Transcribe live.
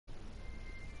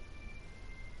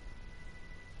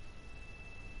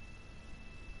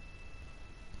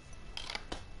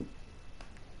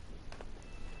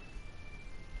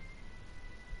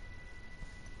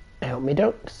out, me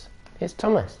ducks. It's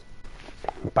Thomas.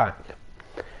 I'm back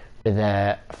with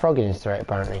a frog in his throat,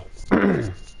 apparently.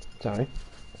 Sorry.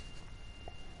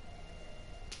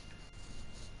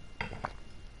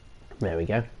 There we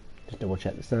go. Just double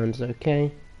check the sound's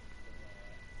okay.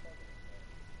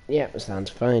 Yep, sounds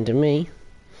fine to me.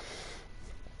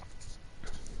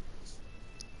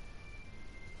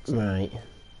 Right.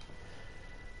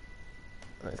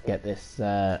 Let's get this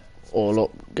all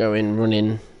up, going,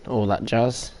 running, all that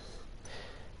jazz.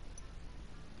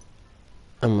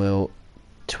 And we'll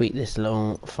tweak this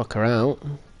little fucker out.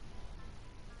 And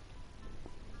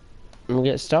we'll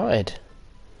get started.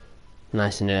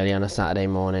 Nice and early on a Saturday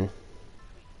morning.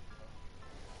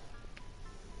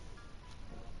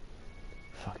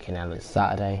 Fucking hell, it's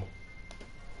Saturday.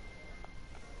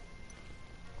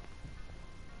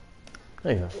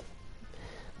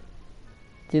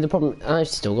 See, the problem, I've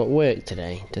still got work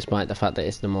today, despite the fact that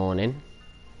it's the morning.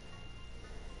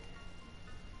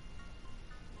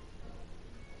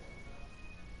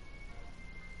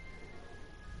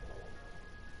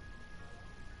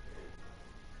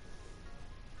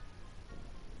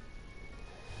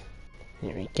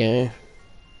 Here we go.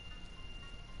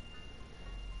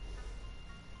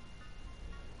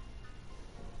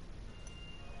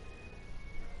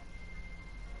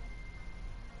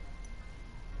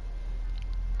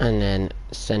 And then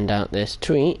send out this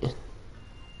tweet.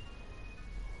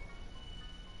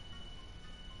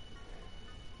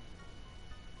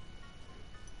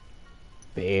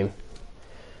 Boom.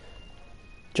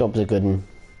 Job's a good one.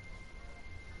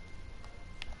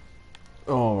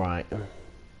 Alright.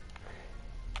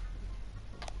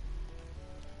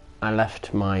 I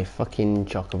left my fucking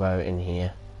chocobo in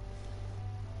here.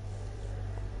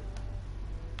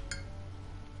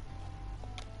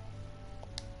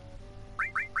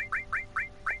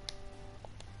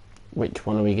 Which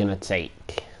one are we gonna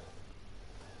take?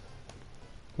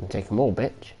 I'm gonna take them all,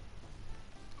 bitch.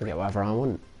 I'll get whatever I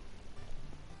want.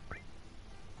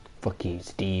 Fuck you,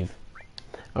 Steve.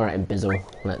 Alright, Bizzle,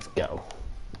 let's go.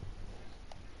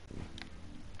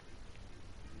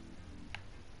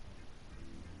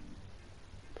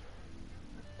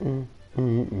 I'm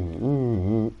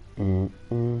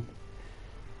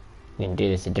gonna do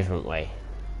this a different way.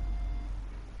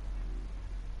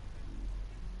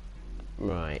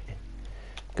 Right.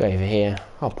 Go over here,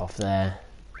 hop off there.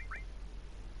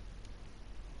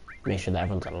 Make sure that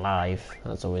everyone's alive.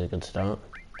 That's always a good start.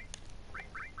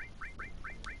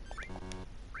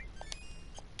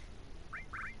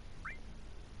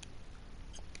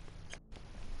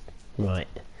 Right.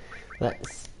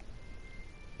 Let's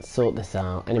sort this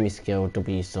out. Enemy skill,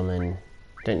 W summon.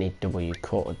 Don't need W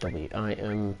cut or W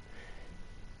item.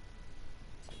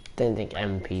 Don't think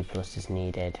MP plus is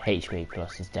needed. HP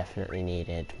plus is definitely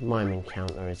needed. Mime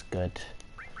encounter is good.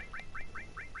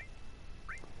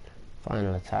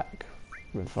 Final attack.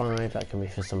 Revive, that can be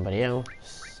for somebody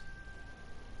else.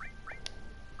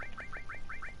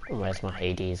 Where's my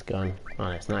Hades gone? Oh,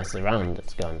 it's nicely round,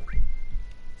 it's gone.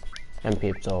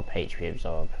 MP absorb, HP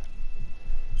absorb.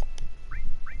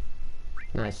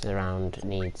 Nicely round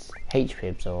needs HP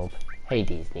absorb.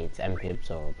 Hades needs MP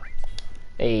absorb.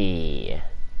 Hey.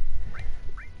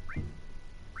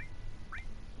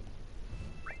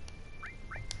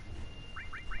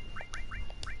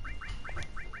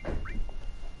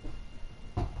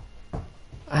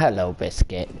 Hello,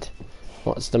 Biscuit.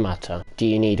 What's the matter? Do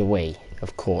you need a wee?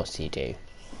 Of course you do.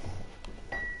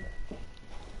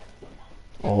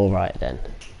 Alright then.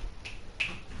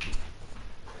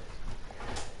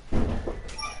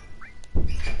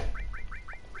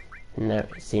 No,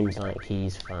 it seems like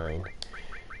he's fine.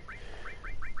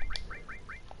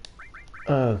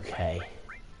 Okay.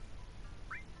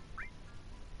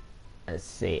 Let's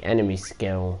see. Enemy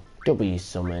skill. W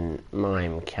summon,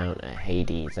 mime counter,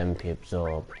 Hades, MP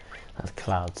absorb. That's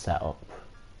cloud setup.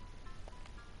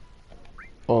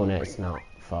 Oh no, it's not.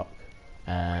 Fuck.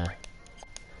 I'm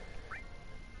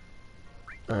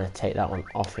gonna take that one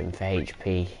off him for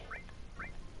HP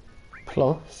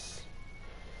plus,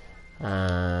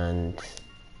 and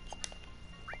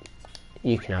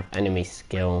you can have enemy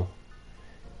skill,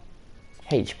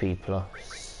 HP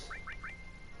plus.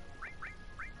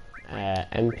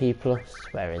 MP plus,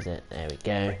 where is it? There we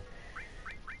go.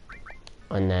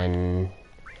 And then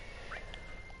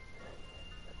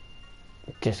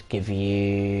just give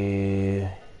you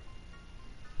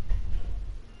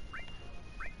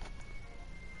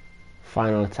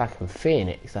final attack and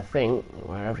Phoenix, I think,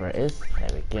 wherever it is. There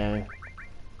we go.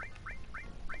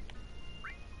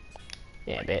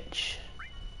 Yeah, bitch.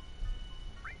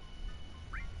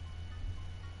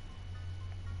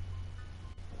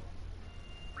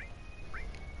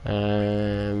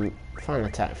 Final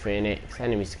attack Phoenix,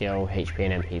 enemy skill, HP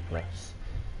and MP plus.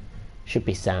 Should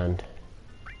be sound.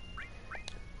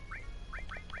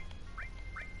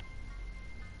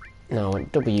 Now I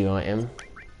want W item.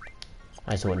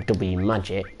 I also want W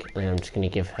magic, and I'm just going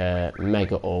to give her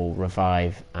Mega All,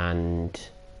 Revive and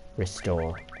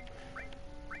Restore.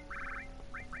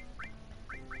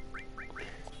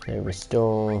 So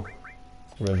Restore,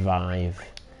 Revive,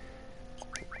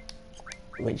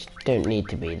 which don't need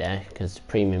to be there because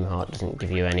Premium Heart doesn't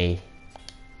give you any.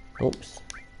 Oops.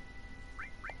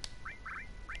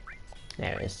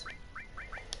 There it is.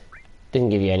 Doesn't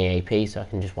give you any AP, so I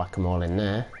can just whack them all in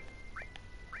there.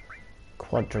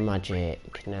 Quadra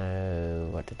Magic, no,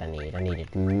 what did I need? I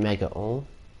needed Mega All.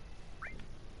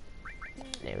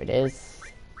 There it is.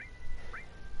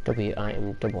 W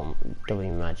item,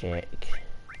 W Magic.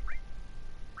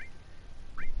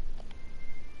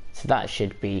 So that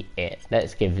should be it.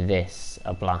 Let's give this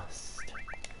a blast.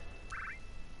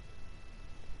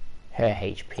 Her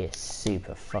HP is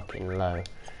super fucking low.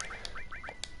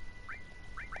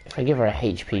 If I give her a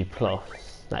HP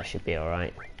plus, that should be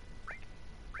alright.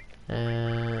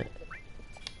 There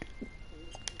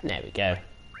we go.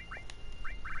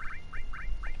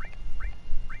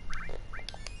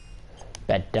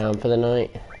 Bed down for the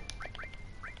night.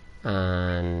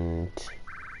 And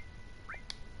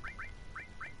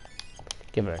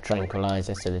give her a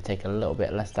tranquilizer so they take a little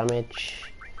bit less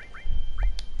damage.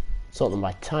 Sort them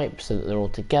by type so that they're all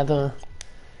together.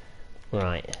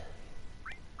 Right.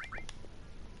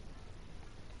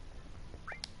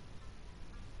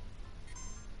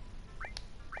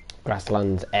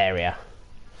 Grasslands area.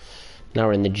 Now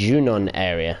we're in the Junon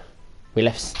area. We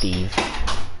left Steve.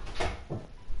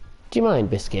 Do you mind,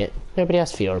 Biscuit? Nobody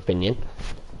asked for your opinion.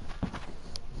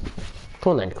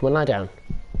 Come on then, come on, lie down.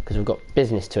 Because we've got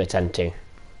business to attend to.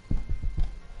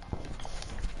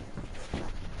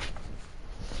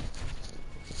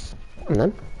 And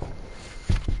then.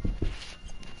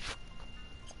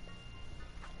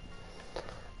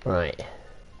 Right.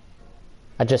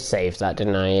 I just saved that,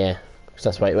 didn't I? Yeah. Because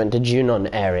that's why it went to Junon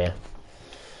area.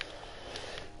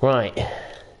 Right.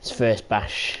 It's first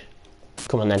bash.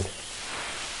 Come on then.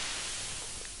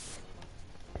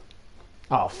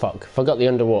 Oh fuck, forgot the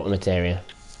underwater materia.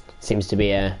 Seems to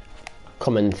be a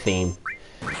common theme.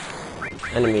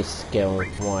 Enemy skill,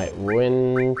 white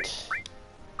wind.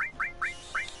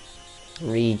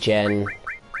 Regen.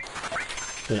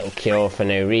 Little cure for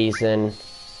no reason.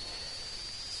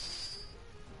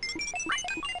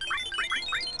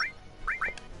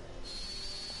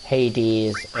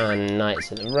 Hades and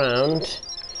Knights of the Round.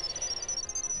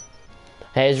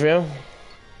 Hey Israel.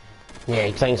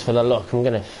 Yeah, thanks for the look. I'm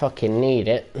gonna fucking need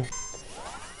it.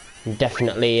 I'm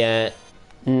definitely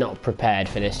not prepared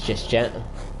for this just yet.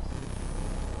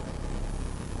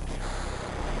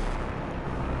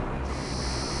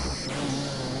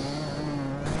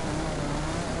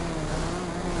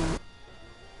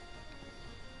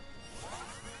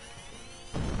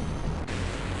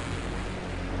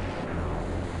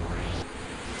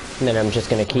 And then I'm just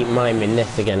gonna keep miming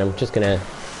this again. I'm just gonna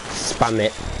spam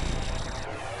it.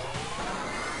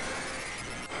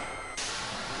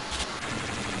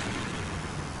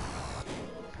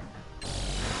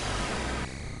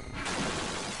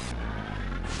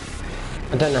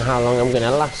 I don't know how long I'm going to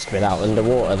last without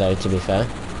underwater though, to be fair.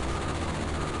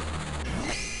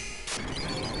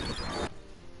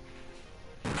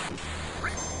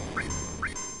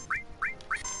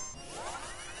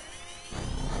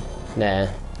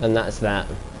 There, and that's that.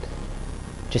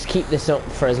 Just keep this up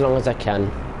for as long as I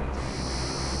can.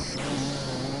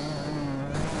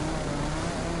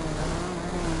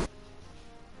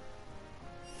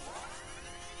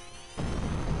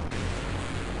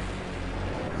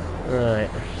 Right.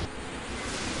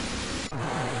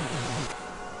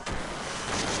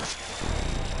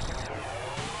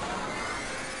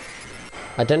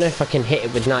 I don't know if I can hit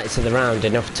it with Knights of the Round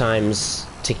enough times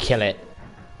to kill it.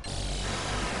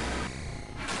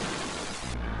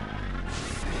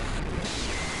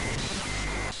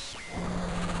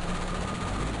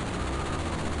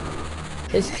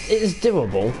 It's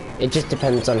doable. It just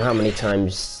depends on how many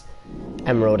times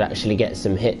Emerald actually gets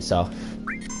some hits off.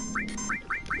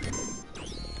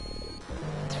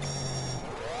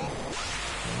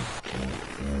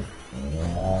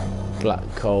 Black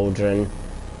Cauldron.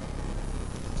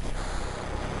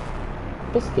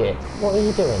 Biscuit, what are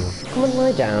you doing? Come and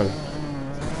lie down.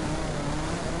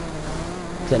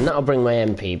 Then that'll bring my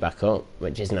MP back up,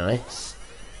 which is nice.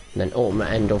 And then Ultimate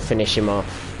End will finish him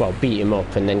off, well, beat him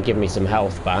up and then give me some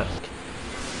health back.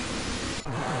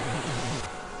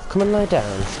 Come and lie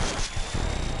down.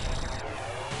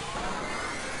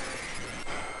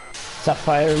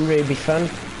 Sapphire and Ruby fan,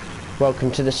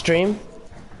 welcome to the stream.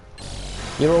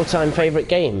 Your all-time favourite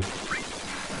game.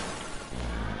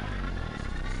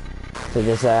 So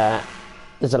there's a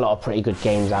lot of pretty good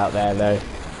games out there though.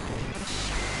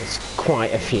 There's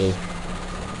quite a few.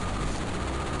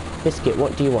 Biscuit,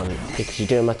 what do you want? Because you're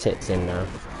doing my tits in now.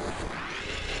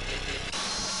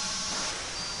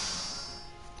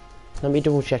 Let me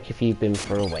double check if you've been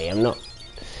for a wee. I'm not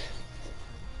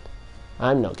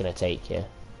gonna take you.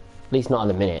 At least not at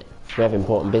the minute. We have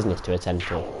important business to attend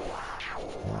to.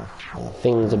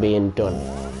 Things are being done.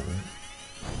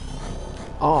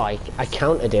 Oh, I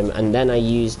countered him and then I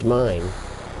used mine.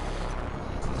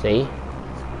 See?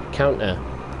 Counter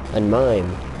and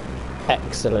mime.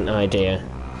 Excellent idea.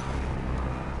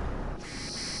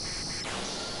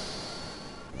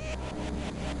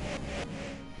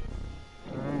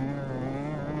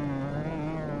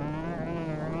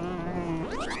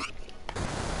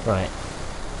 Right.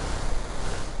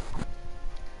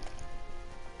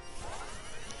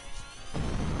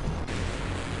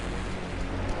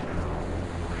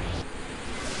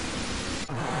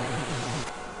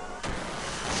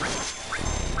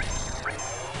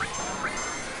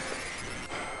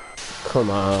 Come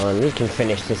on, we can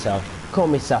finish this off. Call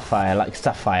me Sapphire, like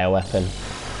Sapphire weapon.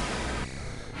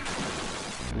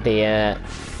 The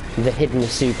hidden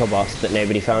super boss that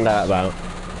nobody found out about.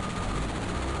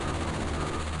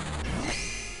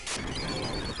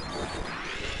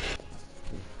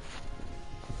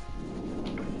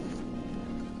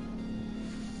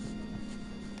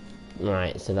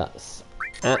 Right, so that's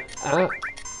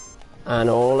and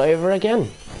all over again.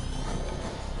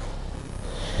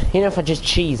 You know, if I just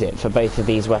cheese it for both of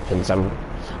these weapons, I'm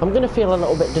gonna feel a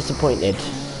little bit disappointed.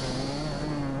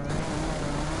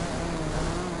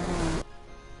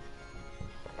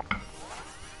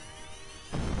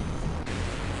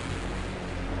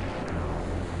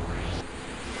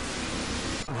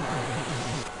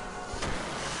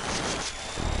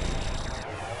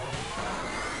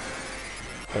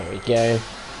 There we go.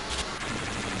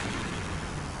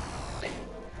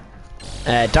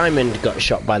 Diamond got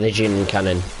shot by the Jun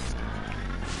cannon.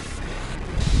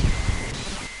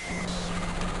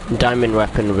 Diamond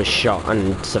weapon was shot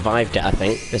and survived it, I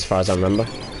think, as far as I remember.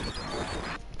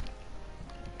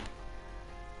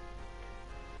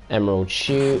 Emerald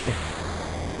shoot.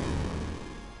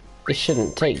 This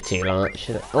shouldn't take too long,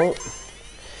 should it? Oh,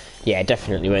 yeah, it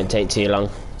definitely won't take too long.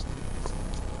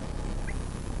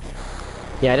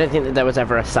 Yeah, I don't think that there was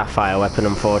ever a sapphire weapon,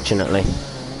 unfortunately.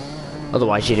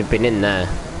 Otherwise, you'd have been in there.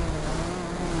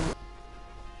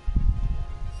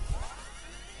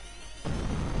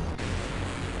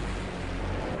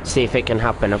 See if it can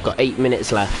happen. I've got 8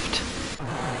 minutes left.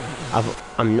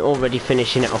 I'm already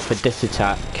finishing it off with this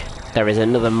attack. There is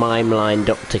another mime lined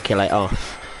up to kill it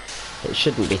off. It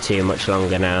shouldn't be too much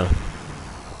longer now.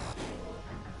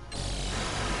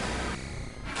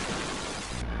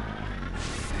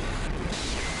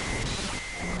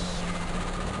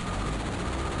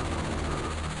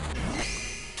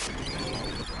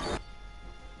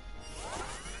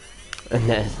 And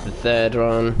there's the third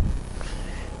one.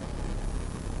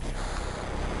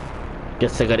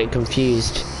 Guess I got it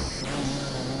confused.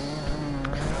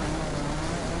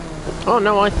 Oh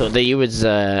no, I thought that you was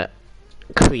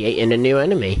creating a new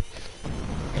enemy.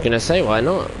 I was gonna say, why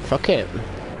not? Fuck it.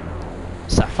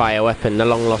 Sapphire weapon, the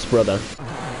long lost brother.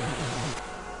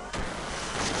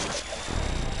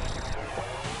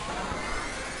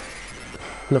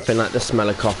 Nothing like the smell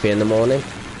of coffee in the morning.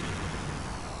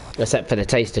 Except for the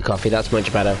taste of coffee, that's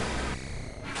much better.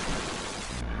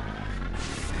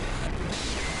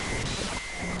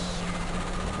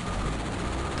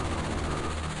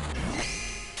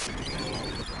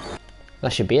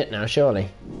 That should be it now, surely.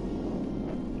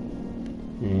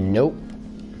 Nope.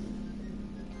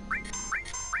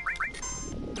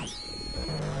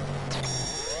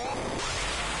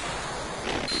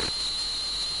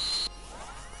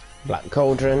 Black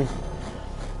Cauldron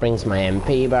brings my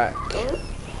MP back.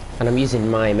 And I'm using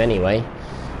mime anyway.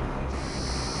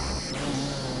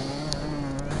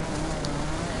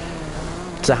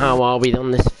 So how are we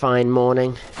on this fine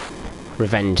morning?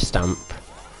 Revenge stamp.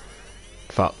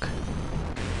 Fuck.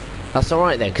 That's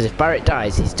alright though, because if Barrett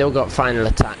dies, he's still got final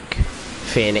attack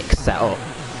Phoenix set up.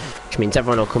 Which means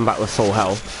everyone will come back with full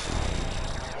health.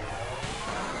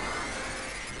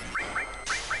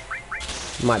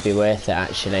 Might be worth it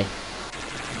actually.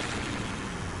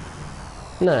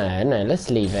 No, let's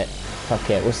leave it.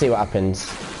 Fuck it, we'll see what happens.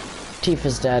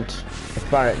 Tifa's dead. If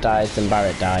Barrett dies, then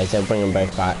Barrett dies. They'll bring them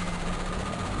both back.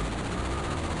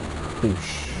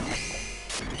 Boosh.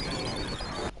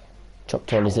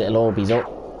 Chopped all his little Orbeez up.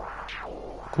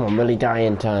 Come on, will he die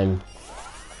in time?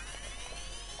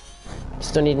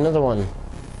 still need another one.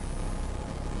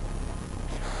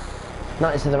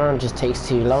 Knights of the Round just takes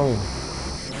too long.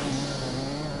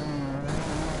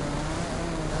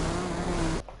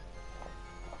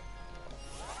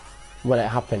 Will it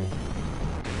happen?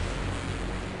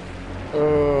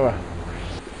 Ugh.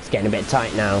 It's getting a bit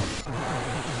tight now.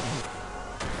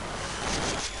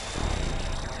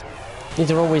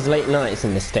 These are always late nights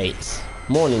in the States.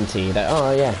 Morning to you,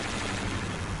 oh yeah.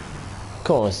 Of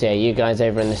course, yeah, you guys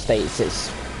over in the States,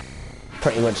 it's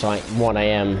pretty much like 1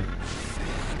 AM.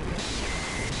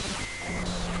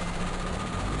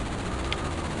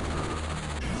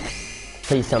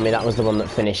 Please tell me that was the one that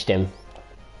finished him.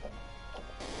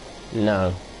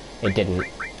 No, it didn't.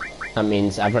 That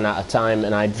means I've run out of time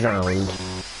and I drowned.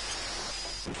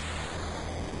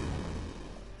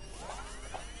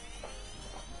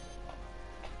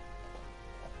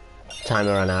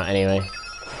 Timer ran out anyway.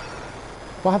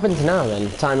 What happens now then?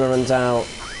 Timer runs out.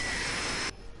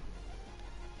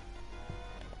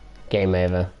 Game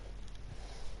over.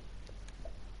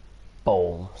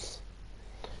 Balls.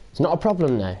 It's not a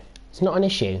problem though. It's not an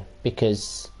issue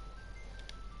because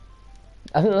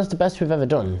I think that's the best we've ever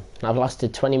done. I've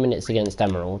lasted 20 minutes against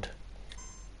Emerald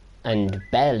and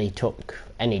barely took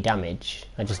any damage.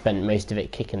 I just spent most of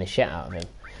it kicking the shit out of him.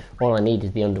 All I need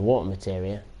is the underwater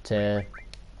materia to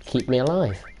keep me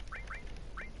alive.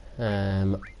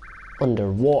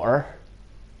 Underwater.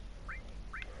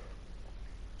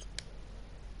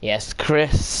 Yes,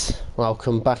 Chris.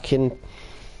 Welcome back in.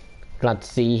 Glad to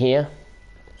see you here.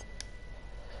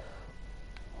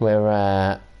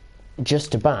 We're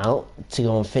just about to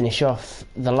go and finish off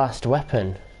the last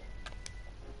weapon.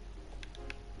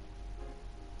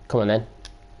 Come on then.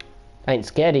 I ain't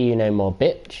scared of you no more,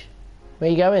 bitch. Where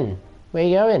you going? Where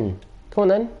you going? Come on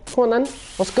then. Come on then.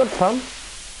 What's good, fam?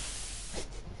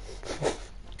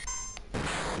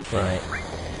 Right.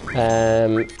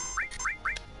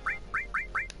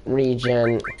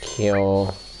 Regen,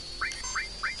 cure.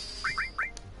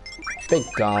 Big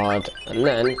guard, and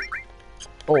then...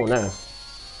 Oh no.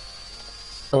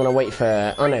 I'm gonna wait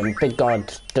for... Oh no, Big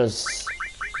God does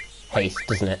haste,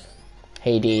 doesn't it?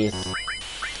 Hades,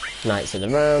 Knights of the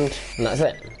Round, and that's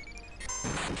it.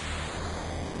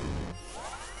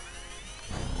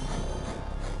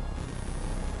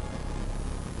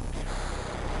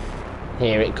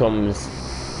 Here it comes.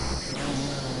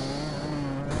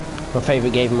 My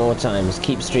favourite game of all time is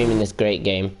keep streaming this great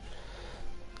game.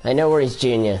 I know where he's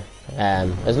Junior.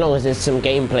 As long as there's some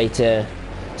gameplay to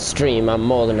stream, I'm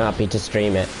more than happy to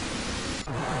stream it.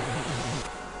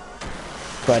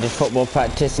 But I did football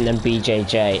practice and then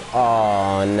BJJ.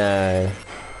 Oh no.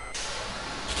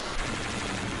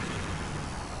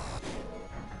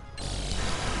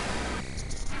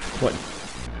 What?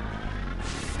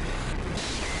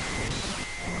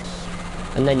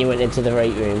 And then you went into the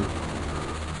weight room.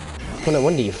 Well, no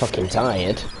wonder you're fucking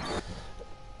tired.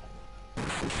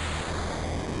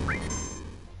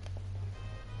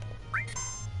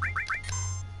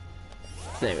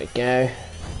 There we go.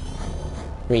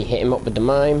 Re-hit him up with the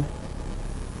mime.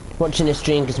 Watching the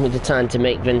stream gives me the time to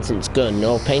make Vincent's gun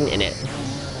or painting it.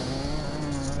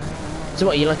 So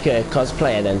what, you like a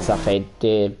cosplayer then, Safi?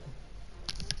 Do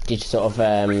you sort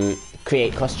of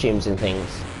create costumes and things?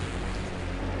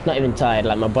 Not even tired,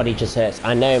 like my body just hurts.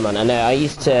 I know, man, I know. I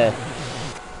used to...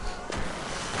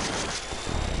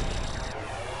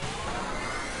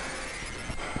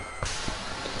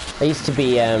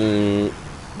 be,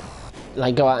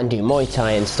 like go out and do Muay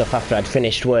Thai and stuff after I'd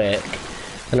finished work,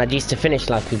 and I'd used to finish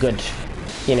like a good,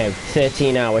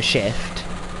 13-hour shift,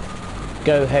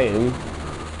 go home,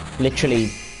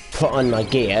 literally put on my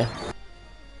gear,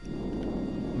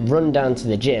 run down to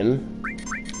the gym,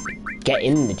 get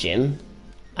in the gym,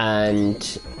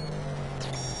 and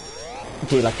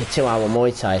do like a 2-hour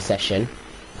Muay Thai session.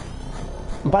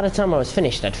 And by the time I was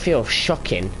finished, I'd feel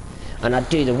shocking. And I'd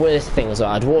do the worst things,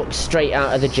 I'd walk straight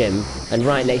out of the gym, and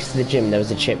right next to the gym there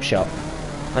was a chip shop.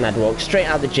 And I'd walk straight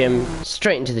out of the gym,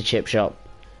 straight into the chip shop,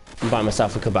 and buy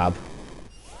myself a kebab.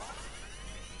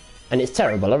 And it's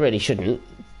terrible, I really shouldn't,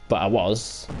 but I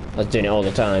was doing it all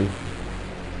the time.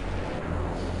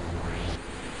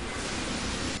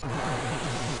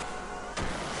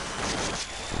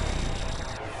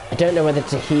 I don't know whether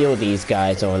to heal these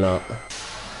guys or not,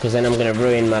 because then I'm going to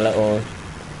ruin my little...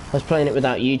 I was playing it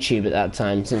without YouTube at that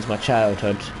time, since my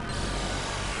childhood.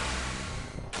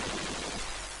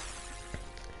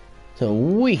 So,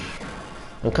 wee!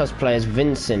 And cosplayers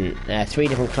Vincent, 3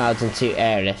 different clouds and 2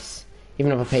 airless.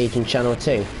 Even have a page and channel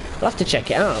too. I'll have to check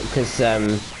it out, because,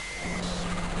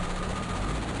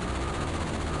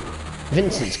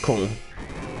 Vincent's cool.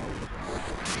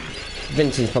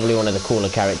 Vincent's probably one of the cooler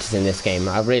characters in this game.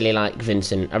 I really like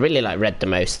Vincent. I really like Red the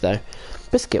most, though.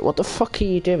 Biscuit, what the fuck are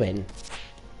you doing?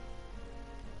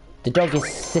 The dog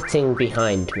is sitting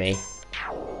behind me.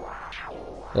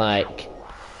 Like...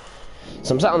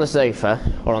 So I'm sat on the sofa,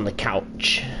 or on the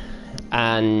couch,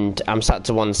 and I'm sat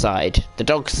to one side. The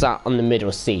dog's sat on the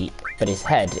middle seat, but his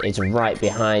head is right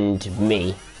behind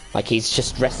me. Like he's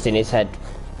just resting his head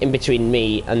in between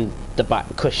me and the back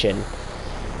cushion.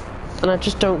 And I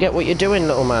just don't get what you're doing,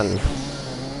 little man.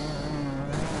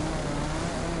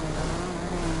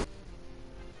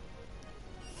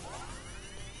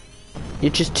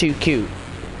 You're just too cute.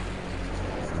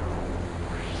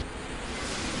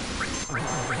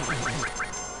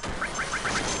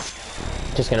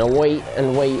 Just gonna wait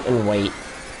and wait and wait.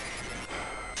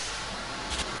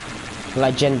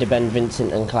 Like gender bend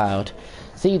Vincent and Cloud.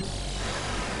 See,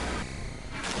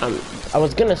 I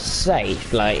was gonna say,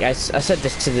 like, I said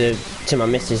this to my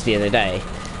missus the other day.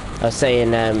 I was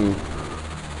saying,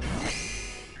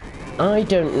 I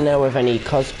don't know of any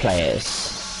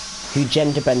cosplayers who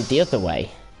gender bend the other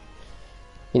way.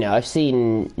 You know, I've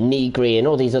seen Negri and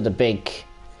all these other big,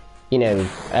 you know,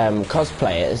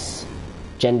 cosplayers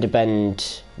gender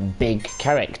bend big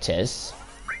characters.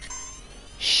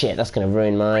 Shit, that's gonna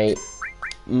ruin my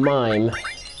mime.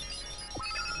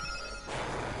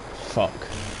 Fuck.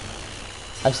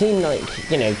 I've seen, like,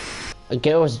 you know,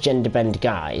 girls gender bend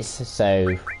guys, so,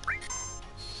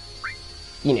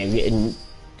 you know,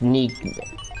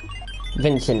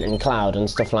 Vincent and Cloud and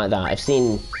stuff like that. I've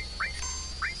seen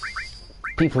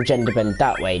people gender bend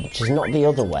that way, which is not the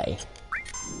other way.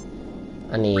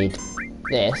 I need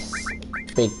this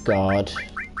big god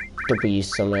W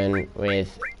summon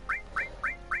with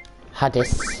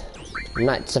Hadis,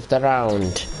 Knights of the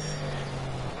Round.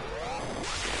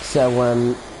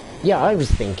 So, yeah, I was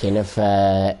thinking of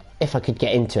if I could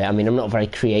get into it. I mean, I'm not very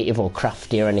creative or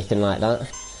crafty or anything like that,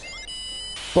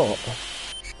 but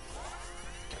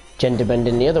gender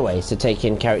bending the other way, so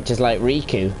taking characters like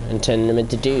Riku and turning them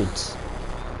into dudes,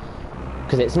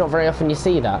 because it's not very often you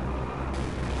see that,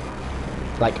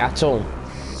 like, at all.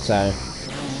 So,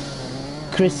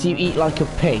 Chris, you eat like a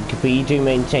pig, but you do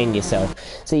maintain yourself.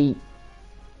 See,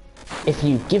 if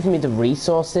you give me the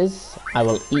resources, I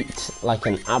will eat like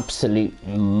an absolute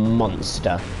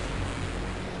monster.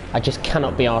 I just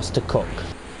cannot be asked to cook.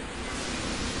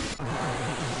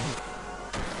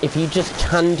 If you just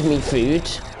hand me food,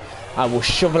 I will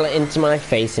shovel it into my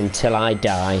face until I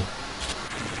die.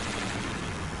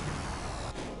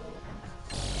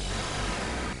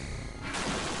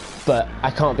 But I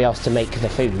can't be asked to make the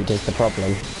food, is the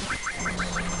problem.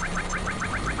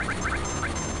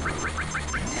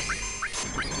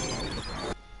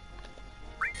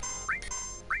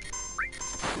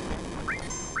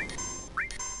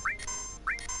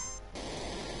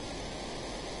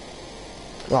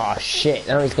 Oh shit,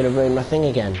 now he's gonna ruin my thing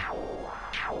again.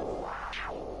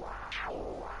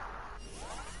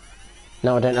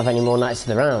 Now I don't have any more Knights of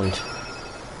the Round.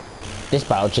 This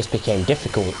battle just became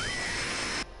difficult.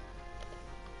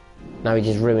 Now he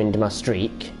just ruined my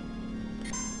streak.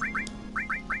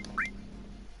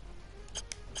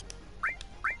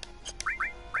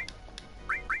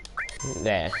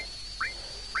 There.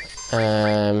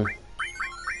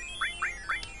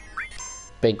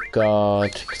 Big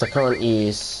god, because I can't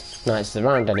use Knights of the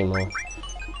Round anymore.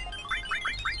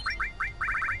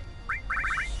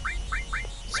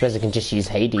 I suppose I can just use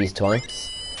Hades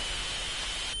twice.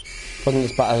 Wasn't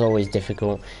this battle always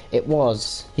difficult? It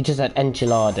was. He just had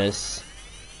enchiladas.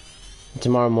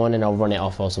 Tomorrow morning I'll run it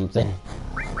off or something.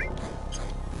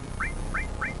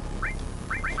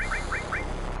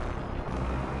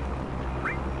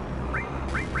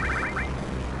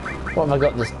 What have I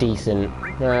got that's decent?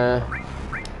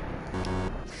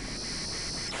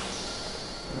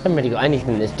 I haven't really got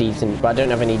anything that's decent, but I don't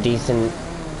have any decent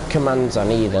commands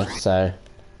on either, so...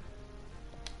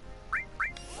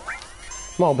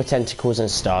 Marble Tentacles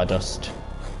and Stardust.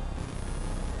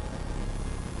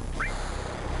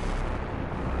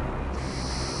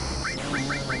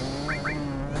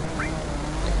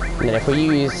 And then if we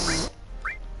use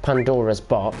Pandora's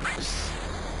Box,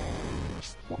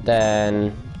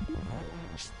 then...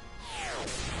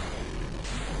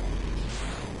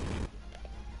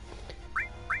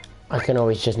 I can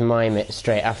always just mime it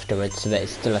straight afterwards so that it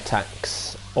still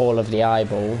attacks all of the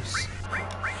eyeballs.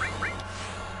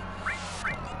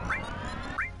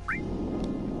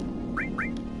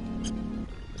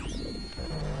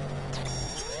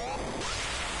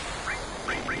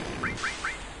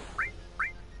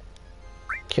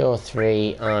 Cure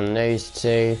 3 on those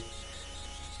two.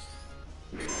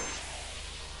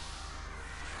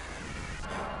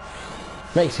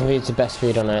 Mexican food's the best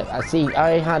food on earth. I see.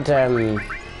 I had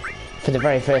for the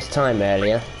very first time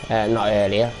earlier, not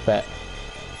earlier, but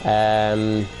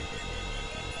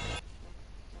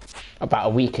about a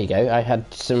week ago. I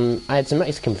had some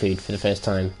Mexican food for the first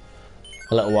time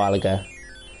a little while ago.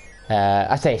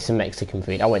 I say some Mexican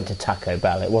food. I went to Taco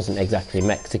Bell. It wasn't exactly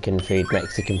Mexican food.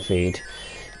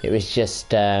 It was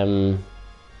just it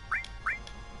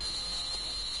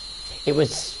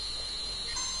was.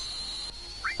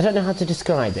 I don't know how to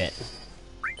describe it.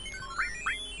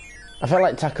 I feel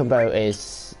like Taco Bell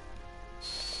is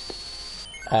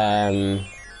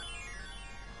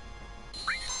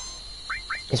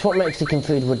it's what Mexican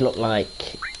food would look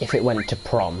like if it went to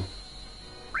prom.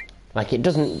 Like, it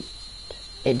doesn't...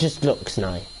 It just looks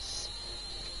nice.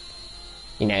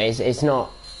 You know, it's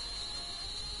not...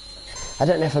 I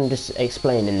don't know if I'm just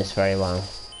explaining this very well.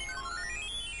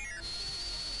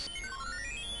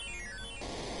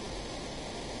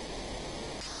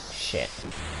 Shit.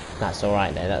 That's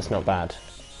alright though, that's not bad.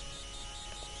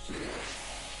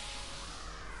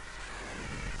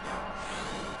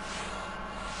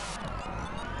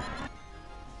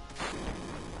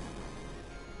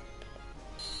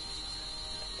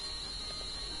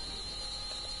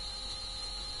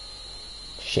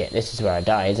 Shit, this is where I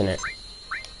die, isn't it?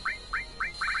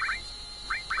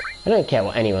 I don't care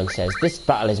what anyone says, this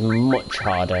battle is much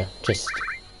harder, just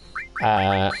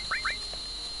as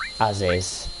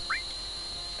is.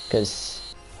 Because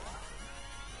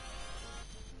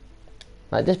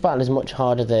like, this battle is much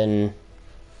harder than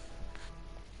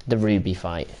the Ruby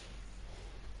fight.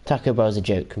 Taco Bell's a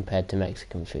joke compared to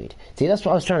Mexican food. See, that's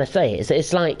what I was trying to say.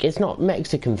 It's like, it's not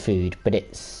Mexican food, but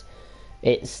it's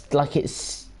like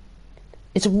it's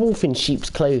a wolf in sheep's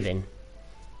clothing.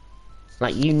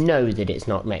 Like, you know that it's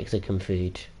not Mexican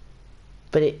food,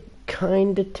 but it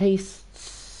kind of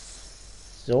tastes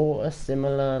sort of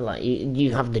similar. Like,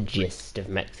 you have the gist of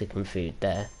Mexican food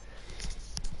there.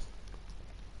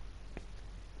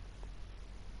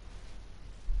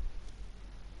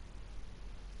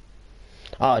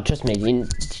 Oh, trust me, do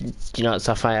you know what,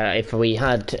 Sapphire, if we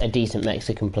had a decent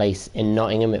Mexican place in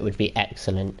Nottingham, it would be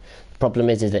excellent. The problem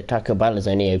is that Taco Bell has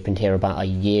only opened here about a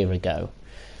year ago.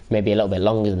 Maybe a little bit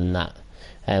longer than that.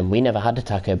 We never had a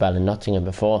Taco Bell in Nottingham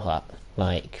before that.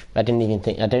 Like, I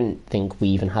don't think we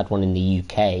even had one in the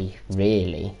UK,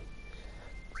 really.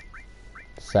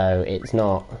 So it's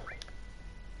not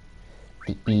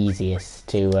the easiest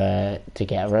to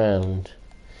get around.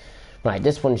 Right,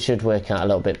 this one should work out a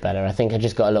little bit better. I think I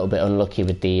just got a little bit unlucky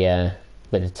with the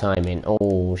timing.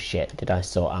 Oh shit! Did I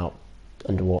sort out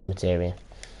underwater materia?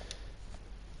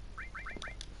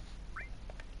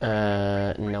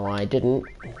 No, I didn't.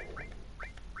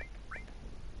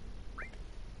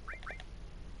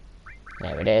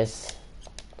 There it is.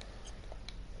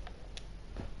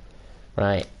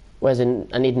 Right,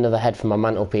 I need another head for my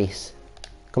mantelpiece.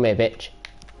 Come here, bitch.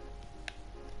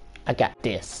 I got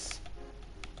this.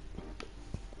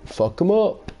 Fuck 'em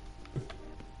up.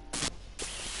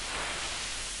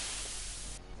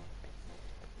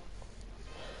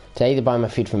 So I either buy my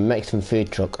food from a Mexican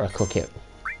food truck or I cook it.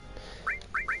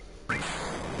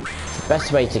 It's the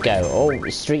best way to go. Oh,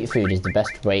 street food is the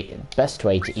best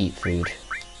way to eat food.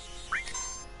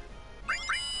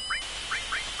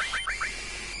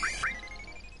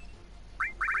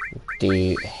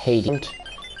 Do Hades.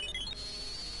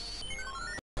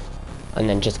 And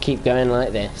then just keep going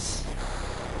like this.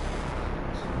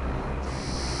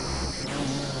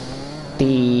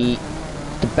 The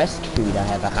best food I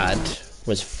ever had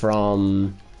was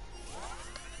from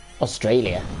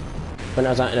Australia. When I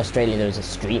was out in Australia, there was a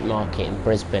street market in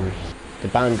Brisbane, the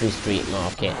Boundary Street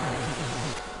Market,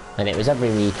 and it was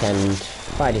every weekend,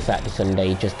 Friday, Saturday, Sunday.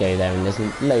 You just go there and there's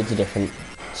loads of different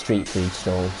street food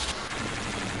stalls,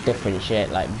 different shit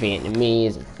like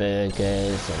Vietnamese,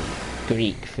 burgers and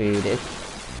Greek food.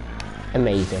 It's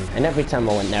amazing, and every time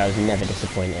I went there I was never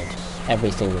disappointed, every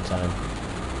single time.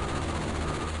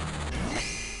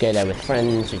 Go there with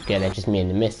friends, we'd go there just me and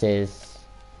the missus,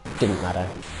 didn't matter,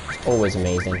 always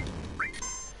amazing.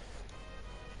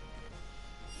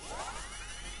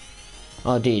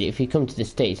 Oh dude, if you come to the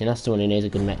States and ask someone who knows a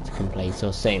good Mexican place,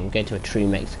 or same, go to a true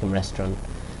Mexican restaurant.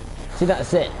 See,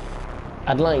 that's it.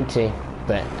 I'd like to,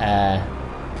 but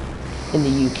in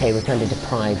the UK we're kind of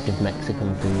deprived of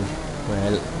Mexican food,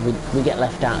 where we get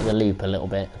left out of the loop a little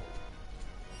bit.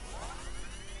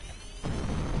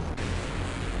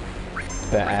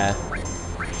 But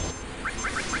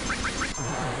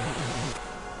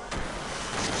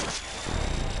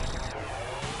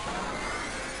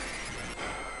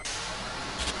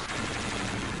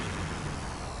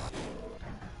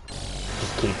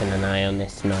just keeping an eye on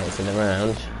this knights of the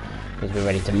round. because we're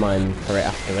ready to mine for it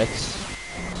afterwards.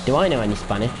 Do I know any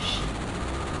Spanish?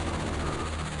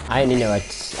 I only know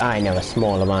I know a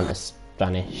small amount of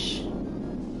Spanish.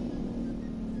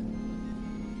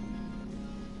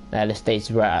 The States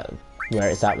where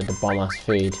it's at with the bomb-ass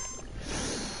food.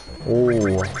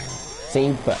 Ooh.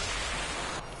 See, but...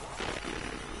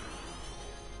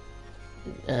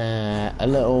 a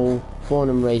little born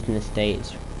and raised in the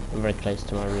States, very close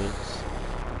to my roots.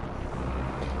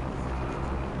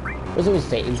 As I always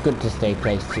say, it's good to stay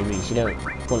close to your roots. You don't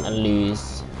want to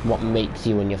lose what makes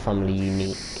you and your family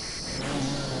unique.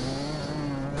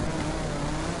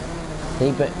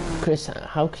 See, but Chris,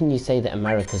 how can you say that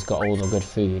America's got all the good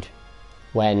food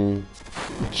when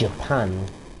Japan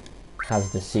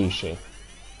has the sushi?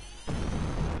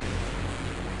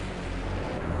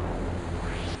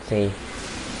 See,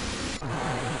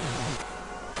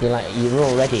 you're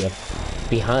already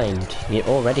behind. You're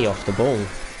already off the ball.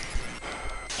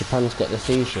 Japan's got the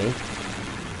sushi.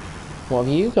 What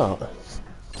have you got?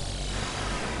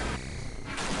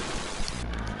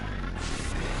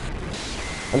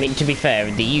 I mean, to be fair,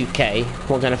 in the UK,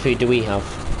 what kind of food do we have?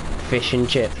 Fish and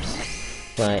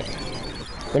chips. Like,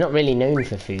 we're not really known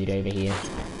for food over here.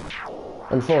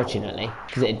 Unfortunately,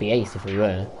 because it'd be ace if we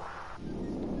were.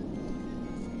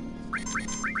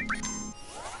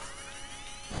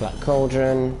 Black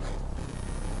cauldron.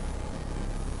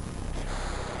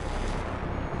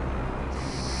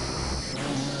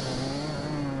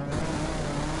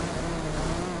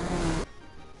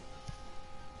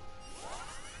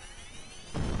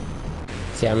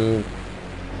 See, I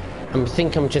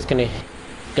think I'm just gonna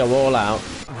go all out,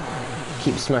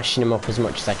 keep smashing them up as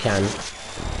much as I can,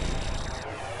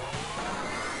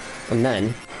 and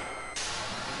then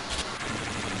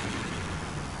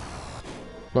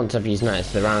once I've used Knights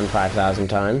of the Round 5,000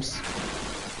 times,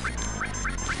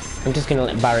 I'm just gonna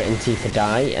let Barrett and Tifa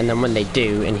die, and then when they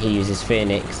do and he uses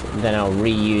Phoenix, then I'll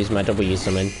reuse my W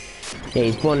summon. Yeah,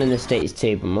 he's born in the States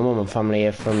too, but my mum and family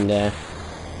are from there.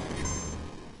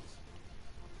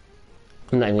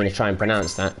 I'm not even going to try and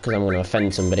pronounce that, because I'm going to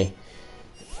offend somebody.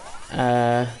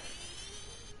 Yeah,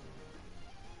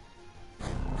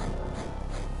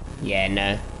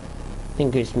 no. I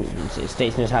think it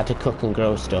states knows how to cook and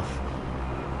grow stuff.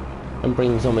 And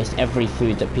brings almost every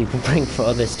food that people bring for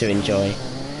others to enjoy.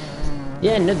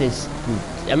 Yeah, no,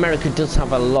 America does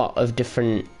have a lot of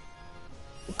different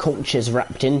cultures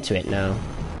wrapped into it now.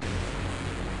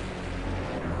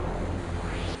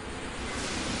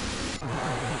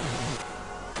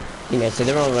 You know, so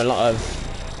there are a lot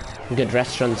of good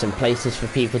restaurants and places for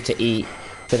people to eat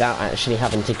without actually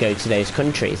having to go to those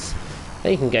countries.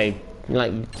 You can go,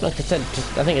 like I said,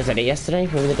 I think I said it yesterday,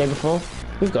 maybe the day before.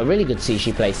 We've got a really good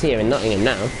sushi place here in Nottingham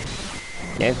now.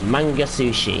 You know, manga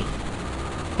sushi.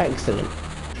 Excellent.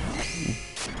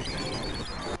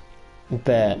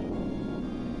 But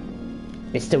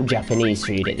it's still Japanese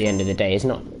food at the end of the day. It's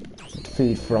not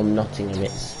food from Nottingham,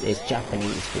 it's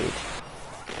Japanese food.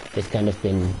 It's kind of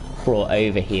been brought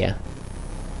over here.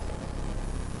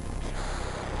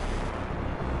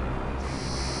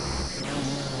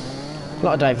 A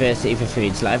lot of diversity for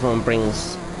foods, like everyone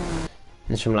brings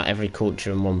it's from like every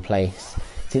culture in one place.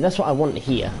 See, that's what I want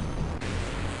here.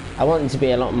 I want there to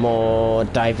be a lot more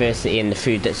diversity in the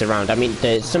food that's around. I mean,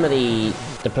 some of the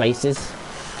places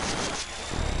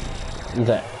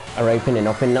that are opening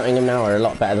up in Nottingham now are a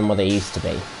lot better than what they used to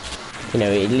be. You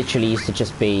know, it literally used to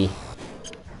just be,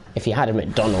 if you had a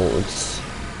McDonald's,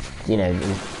 you know,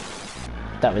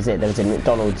 that was it. There was a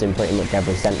McDonald's in pretty much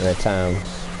every centre of town.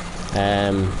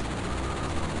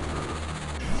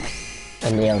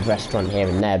 And the old restaurant here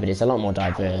and there, but it's a lot more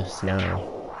diverse now.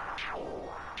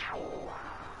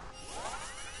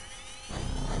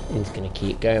 He's gonna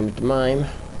keep going with the mime.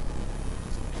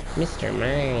 Mr.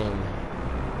 Mime.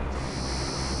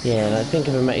 Yeah, like think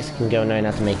of a Mexican girl knowing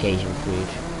how to make Asian food.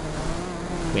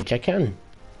 Which I can.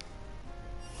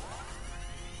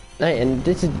 Right, and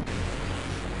this is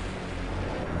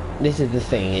the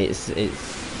thing, it's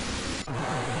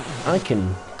I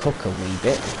can cook a wee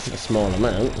bit, a small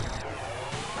amount,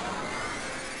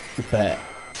 but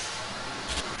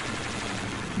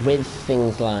with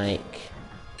things like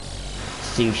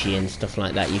sushi and stuff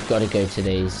like that, you've got to go to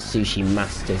those sushi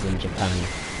masters in Japan.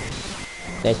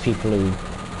 There's people who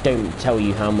don't tell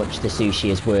you how much the sushi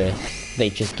is worth, they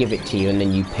just give it to you and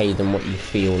then you pay them what you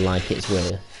feel like it's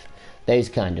worth. Those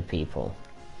kind of people.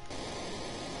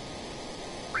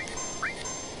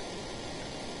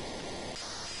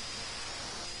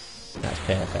 That's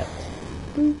perfect.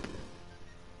 Boop.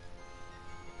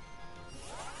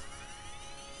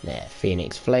 There,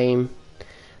 Phoenix Flame.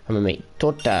 I'm gonna make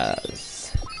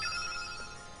tortas.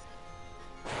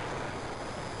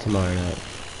 tomorrow night.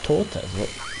 Tortas?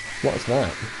 What's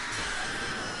that?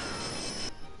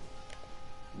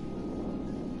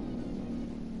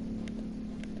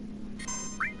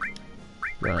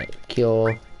 Right,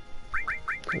 cure,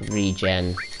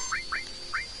 regen,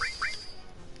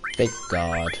 big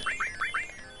guard.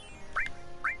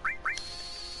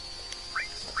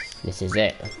 This is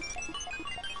it.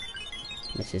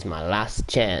 This is my last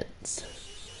chance.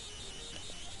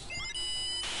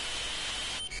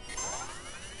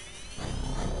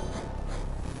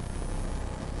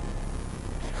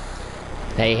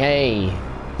 Hey, hey!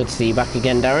 Good to see you back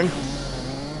again, Darren.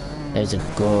 Those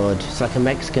are good. It's like a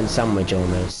Mexican sandwich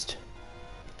almost.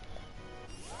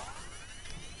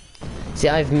 See,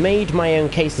 I've made my own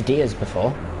quesadillas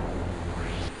before.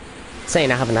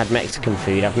 Saying I haven't had Mexican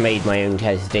food, I've made my own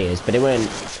quesadillas, but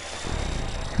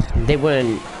they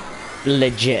weren't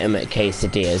legitimate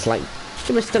quesadillas. Like,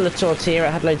 there was still a tortilla,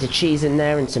 it had loads of cheese in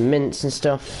there and some mince and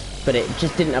stuff, but it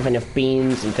just didn't have enough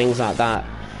beans and things like that.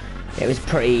 It was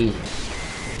pretty,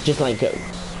 just like,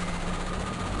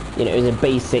 you know, it was a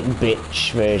basic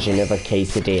bitch version of a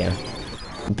quesadilla.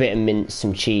 A bit of mince,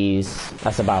 some cheese,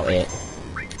 that's about it.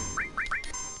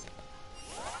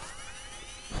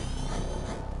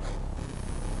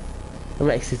 A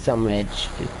Mexican sandwich,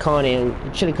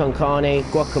 carne, chili con carne,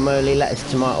 guacamole, lettuce,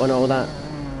 tomato and all that.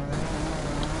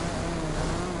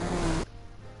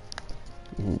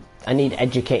 I need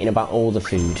educating about all the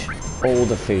food. All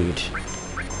the food.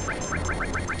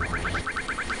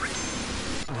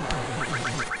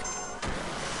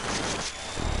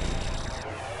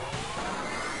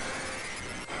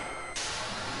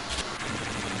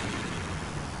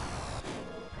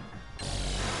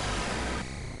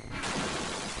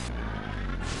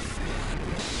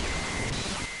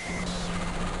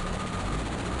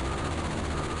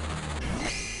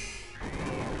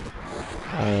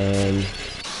 Um,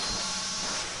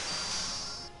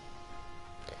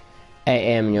 8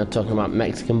 AM and you're talking about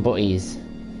Mexican butties.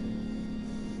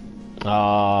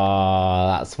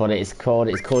 Oh, that's what it's called.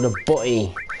 It's called a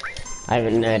butty. I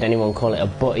haven't heard anyone call it a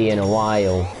butty in a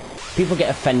while. People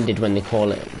get offended when they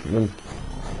call it.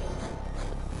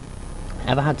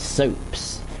 Ever had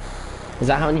soaps? Is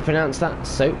that how you pronounce that?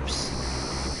 Soaps?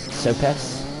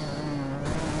 Sopes?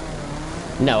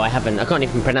 No, I haven't. I can't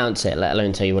even pronounce it, let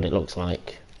alone tell you what it looks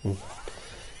like.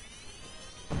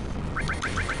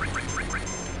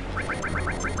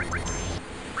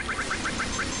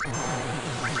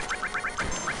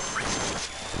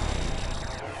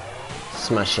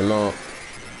 Smash him up.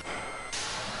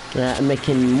 I'm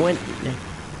making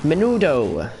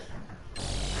menudo.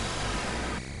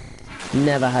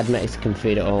 Never had Mexican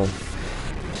food at all.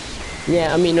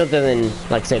 Yeah, I mean, other than,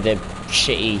 like I said, the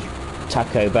shitty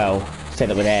Taco Bell. Say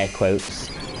that with air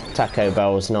quotes. Taco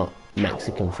Bell's not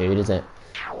Mexican food, is it?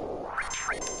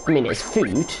 I mean, it's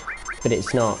food, but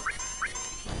it's not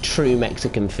true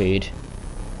Mexican food.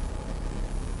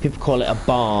 People call it a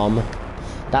balm.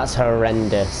 That's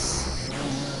horrendous.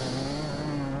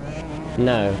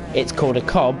 No, it's called a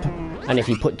cob, and if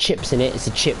you put chips in it, it's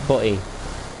a chip butty.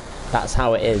 That's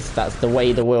how it is. That's the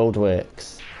way the world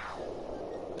works.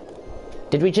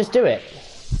 Did we just do it?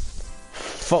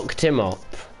 Fucked him up.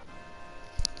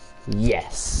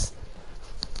 Yes.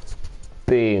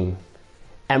 Boom.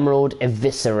 Emerald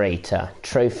Eviscerator.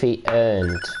 Trophy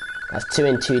earned. That's 2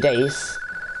 in 2 days.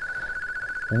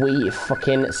 We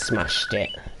fucking smashed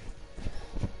it.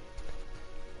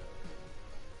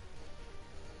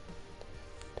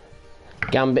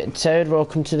 Gambit Toad,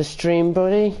 welcome to the stream,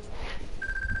 buddy.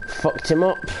 Fucked him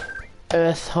up.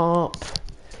 Earth Harp.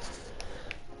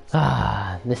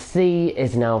 Ah, the sea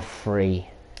is now free.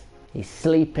 He's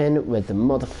sleeping with the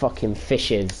motherfucking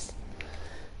fishes.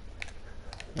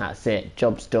 That's it,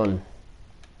 job's done.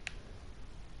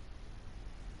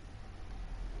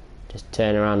 Just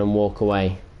turn around and walk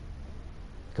away.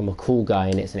 I'm a cool guy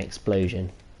and it's an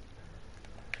explosion.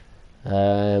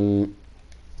 I've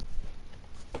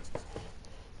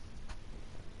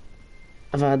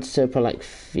had soap I like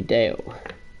Fideo.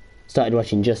 Started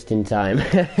watching just in time.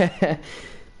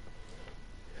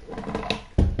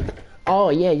 Oh,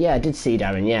 yeah, I did see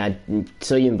Darren, yeah.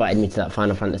 So you invited me to that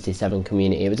Final Fantasy VII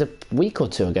community. It was a week or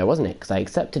two ago, wasn't it? Because I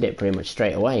accepted it pretty much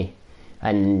straight away.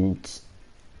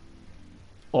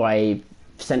 Or I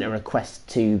sent a request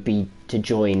to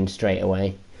join straight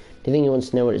away. Do you think he wants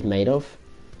to know what it's made of?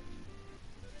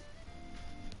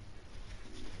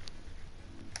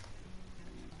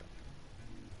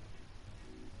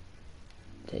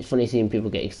 It's funny seeing people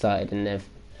get excited and they're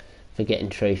forgetting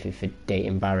trophy for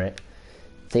dating Barrett.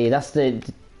 See, that's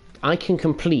I can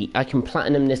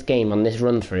platinum this game on this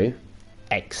run through,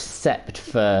 except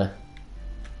for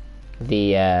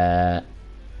the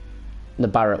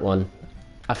Barrett one.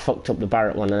 I fucked up the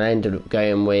Barrett one and I ended up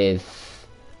going with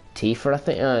Tifa, I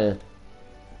think.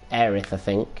 Aerith, I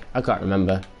think. I can't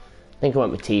remember. I think I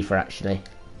went with Tifa actually.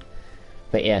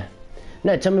 But yeah.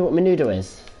 No, tell me what menudo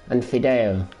is. And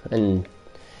fideo. And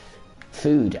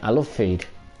food. I love food.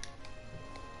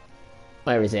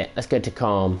 Where is it? Let's go to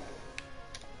Calm.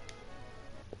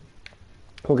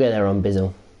 We'll go there on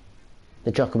Bizzle.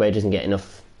 The Chocobo doesn't get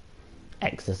enough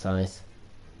exercise.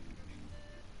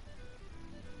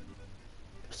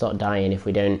 Start dying if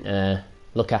we don't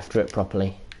look after it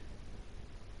properly.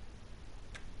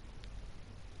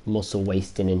 Muscle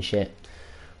wasting and shit.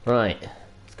 Right,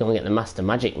 let's go and get the Master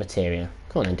Magic materia.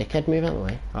 Come on then, dickhead, move out of the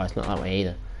way. Oh, it's not that way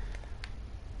either.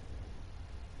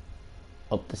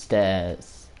 Up the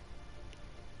stairs.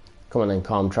 Come on then,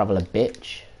 Calm Traveller,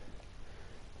 bitch.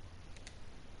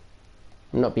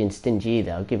 I'm not being stingy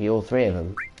either, I'll give you all three of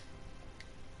them.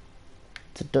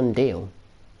 It's a done deal.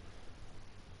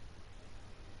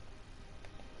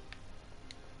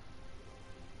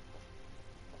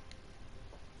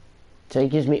 So he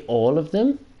gives me all of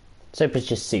them? Soap is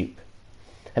just soup.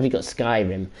 Have you got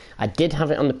Skyrim? I did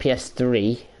have it on the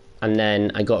PS3 and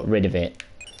then I got rid of it.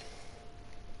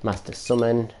 Master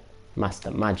Summon,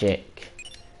 Master Magic,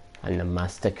 and the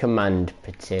Master Command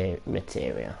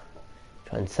materia.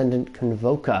 Transcendent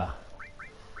Convoker.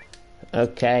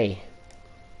 Okay.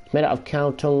 It's made out of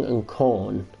cow tongue and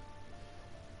corn.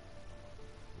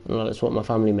 Well, that's what my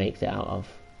family makes it out of.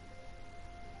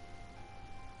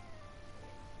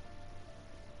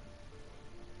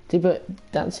 See, but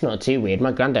that's not too weird.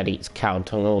 My granddad eats cow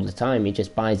tongue all the time. He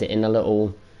just buys it in a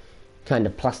little kind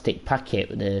of plastic packet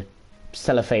with a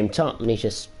cellophane top and he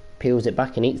just peels it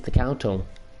back and eats the cow tongue.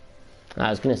 I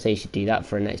was going to say you should do that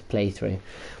for a next playthrough.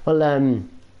 Well, the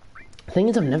thing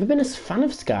is, I've never been a fan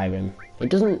of Skyrim. It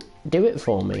doesn't do it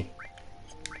for me.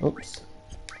 Oops.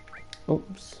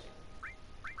 Oops.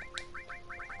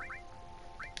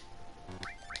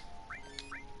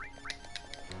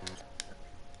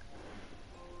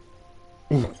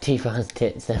 Tifa has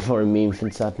tits, therefore immune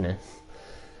from sadness.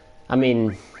 I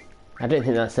mean, I don't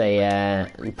think that's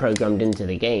programmed into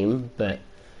the game, but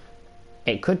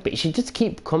it could be. She just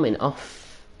keep coming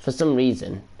off for some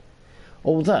reason.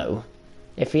 Although,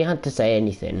 if he had to say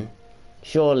anything,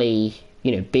 surely,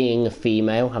 you know, being a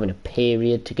female, having a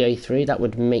period to go through, that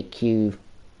would make you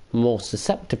more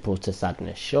susceptible to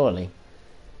sadness, surely.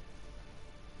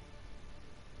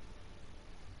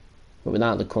 But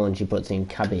without the corn, she puts in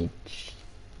cabbage.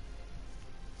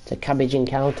 So cabbage and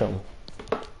cow tongue.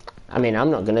 I mean,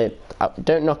 I'm not gonna...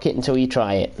 don't knock it until you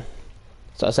try it.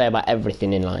 That's what I say about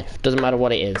everything in life. Doesn't matter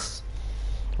what it is.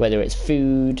 Whether it's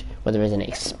food, whether it's an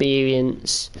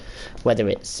experience, whether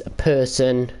it's a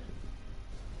person.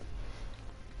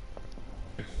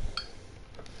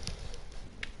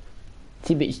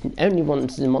 See, but it's only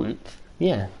once a month.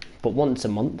 Yeah, but once a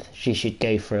month she should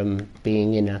go from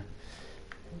being in a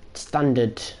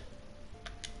standard,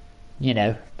 you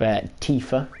know,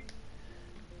 Tifa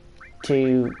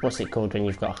to, what's it called when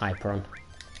you've got hyper on?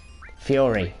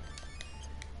 Fury.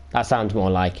 That sounds more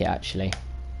like it, actually.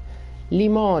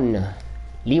 Limon.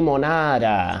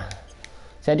 Limonada.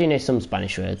 So I do know some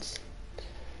Spanish words.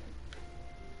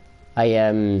 So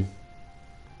I'm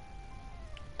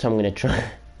going to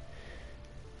try.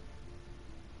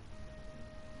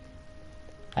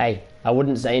 Hey, I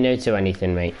wouldn't say no to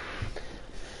anything, mate.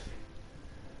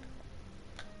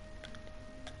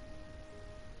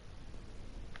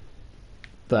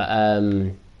 But,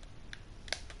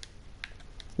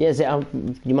 yeah, so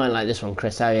you might like this one,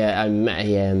 Chris. I met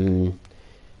when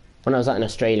I was out in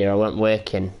Australia, I went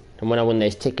working, and when I won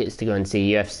those tickets to go and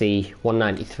see UFC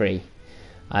 193,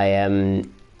 I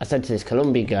said to this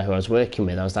Colombian guy who I was working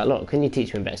with, I was like, look, can you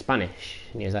teach me a bit of Spanish?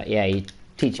 And he was like, yeah, you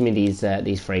teach me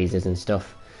these phrases and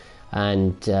stuff.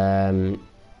 And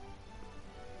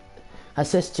I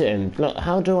says to him, look,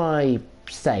 how do I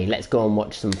say, let's go and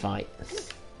watch some fights?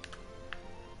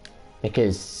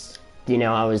 Because, you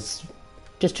know, I was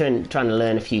just trying to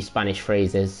learn a few Spanish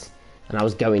phrases, and I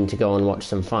was going to go and watch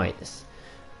some fights.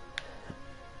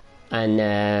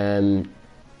 And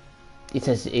he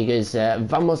goes,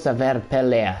 vamos a ver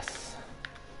peleas.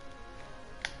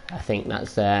 I think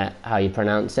that's how you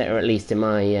pronounce it, or at least in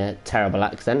my terrible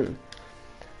accent.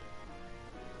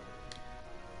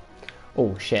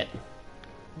 Oh shit.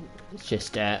 Let's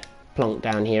just plonk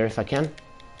down here if I can.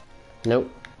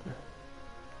 Nope.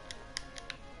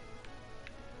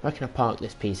 Where can I park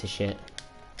this piece of shit?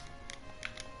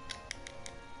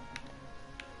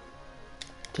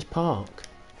 Just park.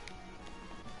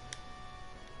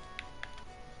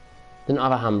 Didn't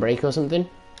have a handbrake or something?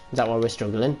 Is that why we're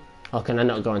struggling? Or can I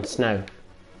not go on snow?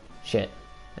 Shit.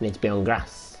 I need to be on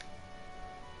grass.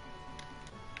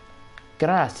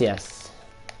 Gracias.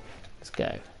 Let's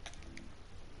go.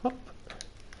 Hop.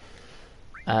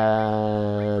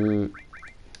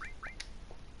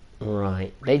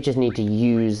 Right. They just need to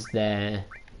use their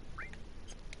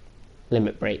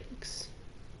limit breaks.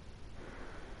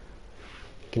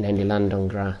 Can only land on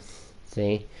grass.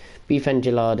 See? Beef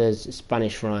enchiladas,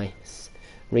 Spanish rice,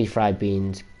 refried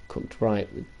beans, cooked right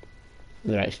with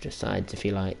their extra sides if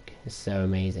you like. It's so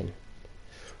amazing.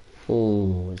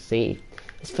 Ooh, see?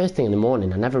 It's first thing in the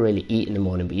morning. I never really eat in the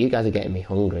morning, but you guys are getting me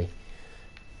hungry.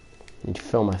 I need to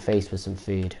fill my face with some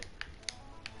food.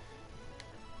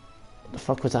 What the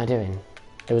fuck was I doing?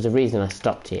 There was a reason I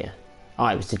stopped here. Oh,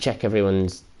 it was to check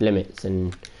everyone's limits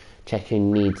and check who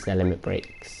needs their limit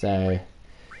breaks. So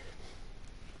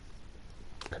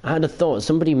I had a thought.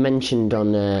 Somebody mentioned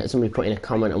on somebody put in a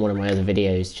comment on one of my other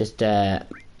videos, just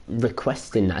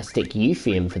requesting that I stick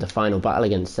Yuffie in for the final battle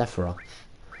against Sephiroth.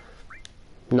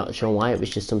 Not sure why. It was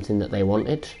just something that they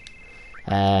wanted.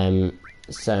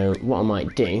 So what I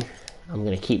might do, I'm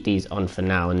going to keep these on for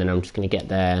now, and then I'm just going to get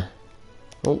their...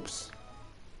 Oops.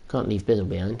 Can't leave Bizzle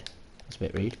behind. That's a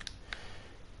bit rude.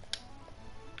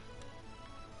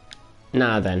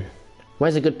 Now then,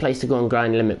 where's a good place to go and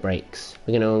grind limit breaks?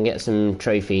 We're going to go and get some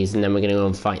trophies, and then we're going to go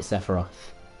and fight Sephiroth.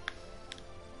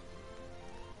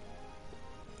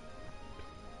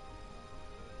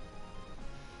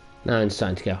 Now I'm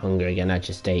starting to get hungry again. I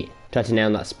just ate. Try to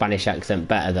nail that Spanish accent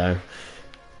better though.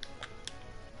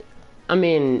 I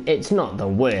mean, it's not the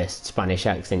worst Spanish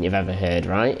accent you've ever heard,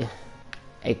 right?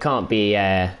 It can't be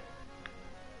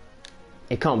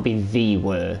the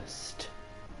worst.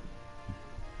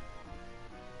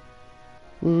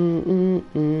 I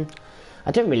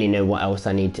don't really know what else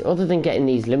I need to, other than getting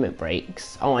these limit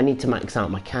breaks. Oh, I need to max out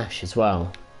my cash as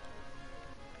well.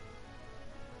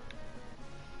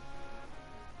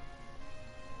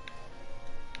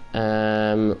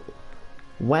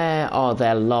 Where are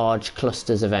there large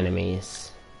clusters of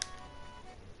enemies?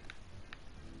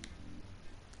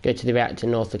 Go to the reactor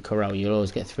north of Corel. You'll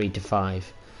always get 3 to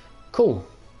 5. Cool.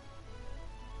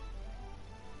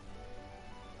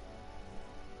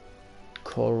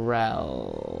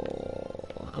 Corel.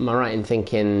 Am I right in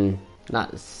thinking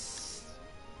that's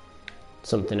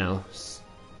something else?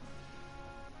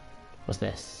 What's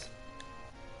this?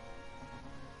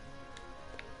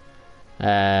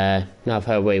 No, I've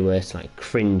heard way worse, like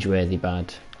cringe-worthy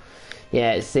bad.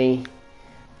 Yeah, see,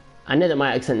 I know that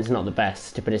my accent is not the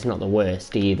best, but it's not the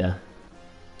worst either.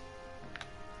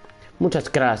 Muchas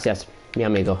gracias, mi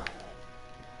amigo.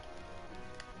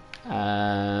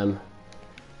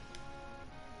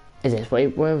 Is this?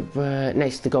 Wait, we're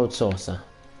next to the gold saucer.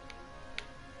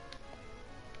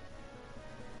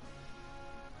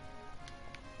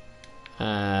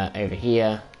 Over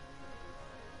here.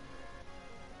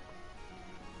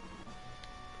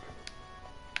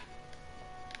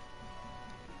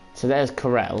 So there's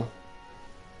Corel.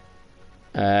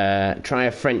 Try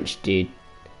a French dude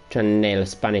trying to nail a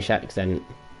Spanish accent.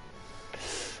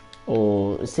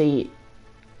 Or see,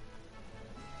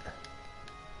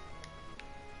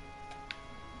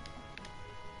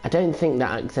 I don't think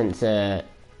that accents are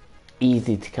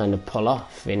easy to kind of pull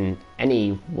off in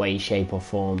any way, shape or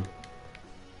form.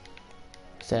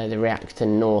 So the reactor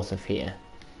north of here.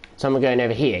 So I'm going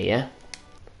over here, yeah?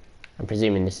 I'm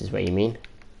presuming this is where you mean.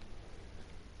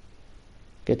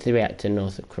 Go to the reactor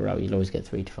north of Corel, you'll always get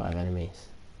 3 to 5 enemies.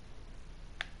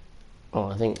 Oh,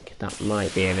 I think that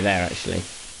might be over there actually.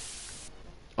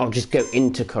 I'll just go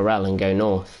into Corel and go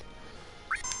north.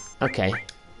 Okay.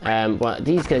 Well,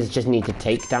 these guys just need to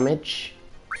take damage.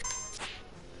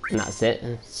 And that's it.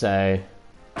 So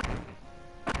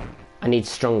I need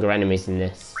stronger enemies in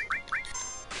this.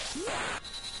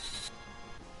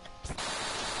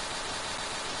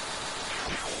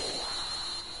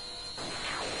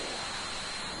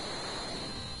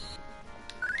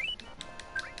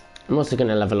 I'm also going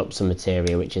to level up some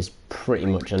materia, which is pretty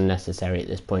much unnecessary at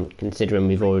this point, considering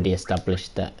we've already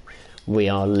established that we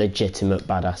are legitimate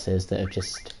badasses that have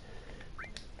just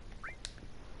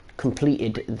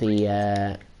completed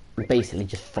the, basically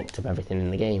just fucked up everything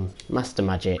in the game. Master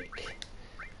Magic.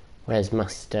 Where's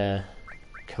Master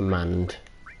Command?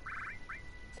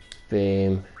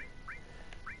 Boom.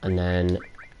 And then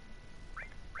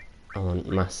I want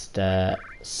Master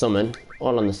Summon,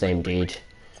 all on the same dude.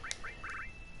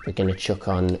 We're going to chuck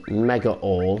on Mega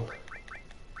All.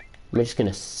 We're just going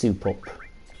to soup up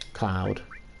Cloud.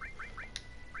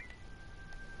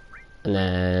 And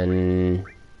then...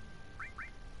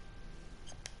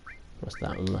 what's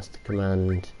that one? Master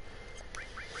Command.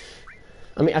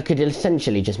 I mean, I could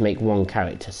essentially just make one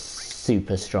character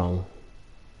super strong.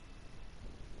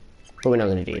 But we're not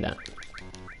going to do that.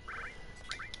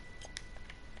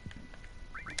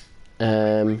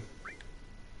 I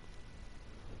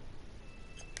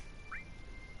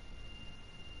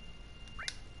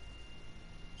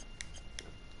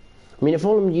mean, if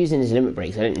all I'm using is limit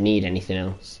breaks, I don't need anything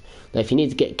else. Now, if you need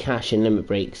to get cash in limit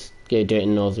breaks, go do it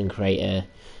in Northern Crater.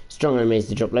 Strong enemies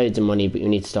to drop loads of money, but you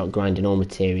need to start grinding all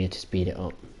materia to speed it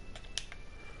up.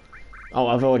 Oh,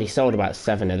 I've already sold about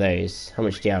 7 of those. How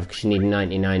much do you have? Because you need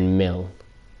 99 mil.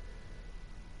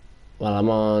 Well, I'm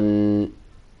on...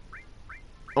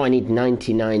 Oh, I need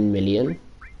 99 million.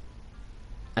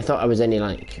 I thought I was only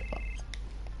like...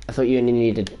 I thought you only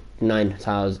needed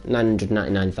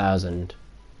 999,000.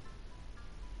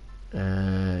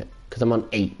 Because I'm on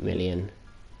 8 million.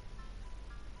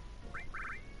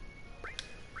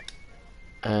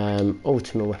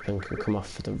 Ultimate weapon can come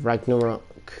off for the Ragnarok.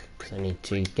 Because I need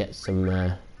to get some...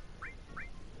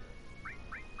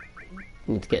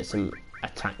 need to get some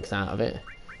attacks out of it.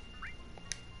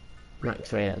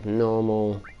 Max rate is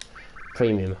normal.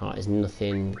 Premium heart is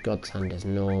nothing. God's hand is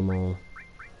normal.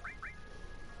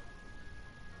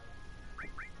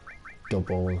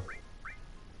 Double.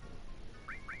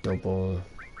 Double.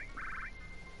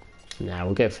 Now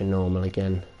we'll go for normal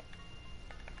again.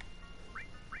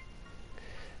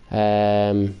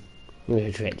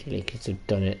 Directly because I've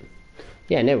done it.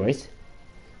 Yeah, no worries.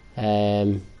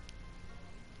 You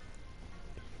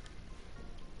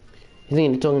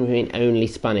think you're talking about only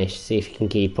Spanish, see if you can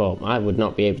keep up. I would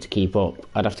not be able to keep up.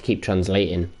 I'd have to keep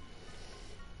translating.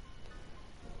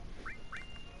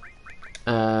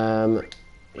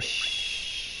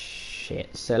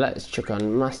 Shit. So let's chuck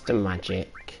on Master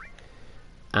Magic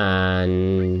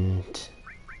and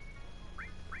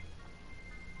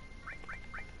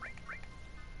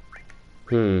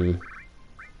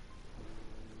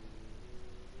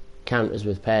counters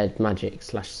with paired magic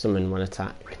 / summon when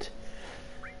attacked.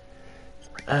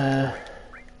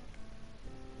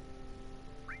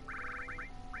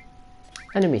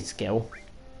 Enemy skill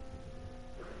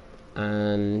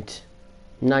and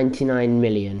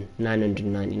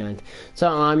 99,999,000. So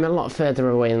I'm a lot further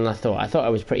away than I thought. I thought I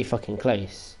was pretty fucking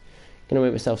close. Gonna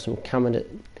make myself some cabinet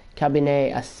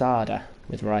asada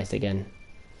with rice again.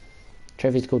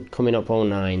 Trophy's called coming up all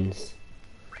 9s.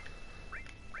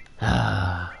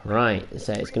 Right,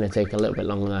 so it's gonna take a little bit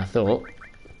longer than I thought.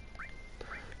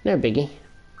 No biggie.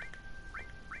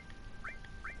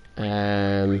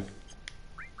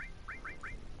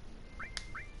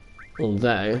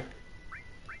 Although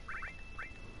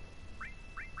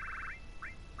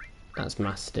that's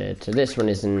mastered, so this one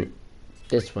isn't,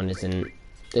 this one isn't,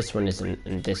 this one isn't,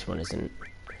 and this one isn't.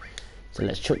 So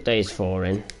let's chuck those 4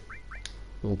 in.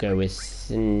 We'll go with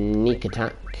sneak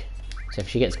attack. So if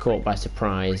she gets caught by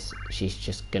surprise, she's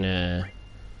just gonna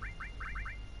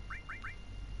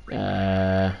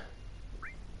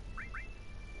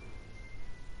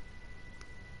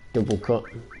double cut.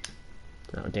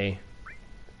 That'll do.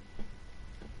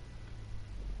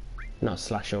 Not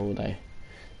slash all though.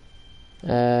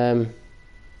 You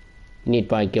need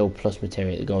buy guild plus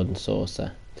material at the Golden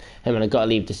Saucer. Hey man, I gotta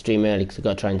leave the stream early because I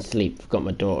gotta try and sleep. I've got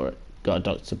my daughter, got a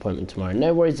doctor's appointment tomorrow.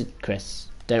 No worries, Chris.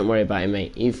 Don't worry about it,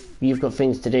 mate. You've got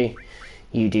things to do.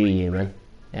 You do you, man.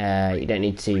 You don't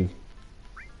need to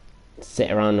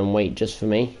sit around and wait just for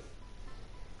me.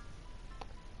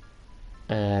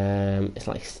 It's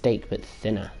like steak but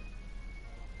thinner.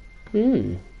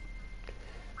 See,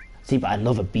 but I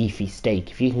love a beefy steak.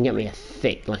 If you can get me a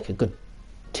thick, like a good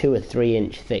 2 or 3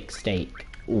 inch thick steak,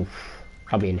 oof,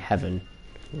 I'll be in heaven.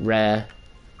 Rare,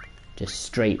 just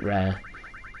straight rare.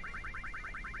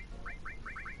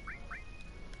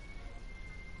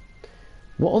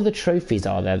 What other trophies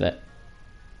are there that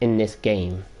in this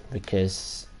game?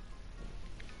 Because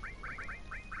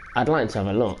I'd like to have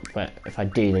a look, but if I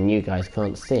do, then you guys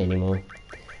can't see anymore.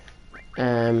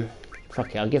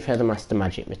 Fuck it, I'll give her the Master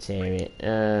Magic material.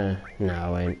 No, I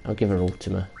won't. I'll give her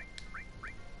Ultima.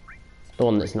 The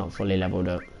one that's not fully leveled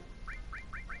up.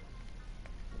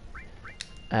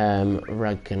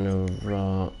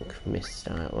 Ragnarok,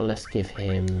 Mistyle. Well, let's give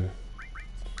him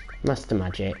Master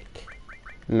Magic,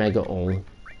 Mega All.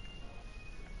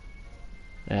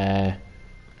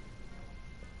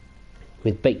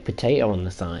 With baked potato on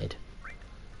the side.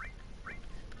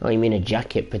 Oh, you mean a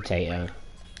jacket potato?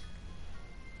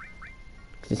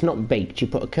 It's not baked, you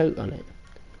put a coat on it.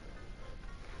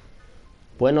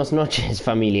 Buenos noches,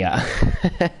 familia.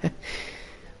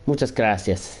 Muchas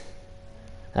gracias.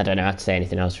 I don't know how to say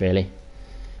anything else, really.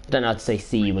 I don't know how to say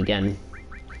see you again.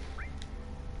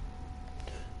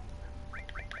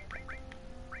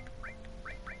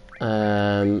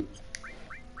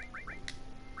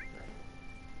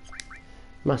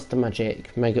 Master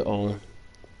Magic, Mega All.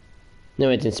 No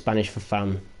words in Spanish for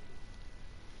fam.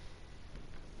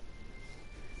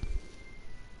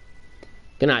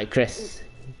 Good night, Chris.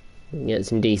 Get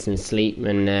some decent sleep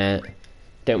and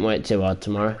don't work too hard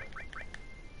tomorrow.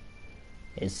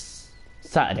 It's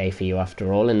Saturday for you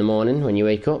after all in the morning when you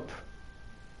wake up.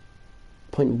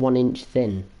 0.1 inch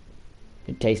thin.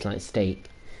 It tastes like steak.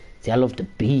 See, I love the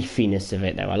beefiness of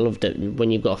it though. I love that when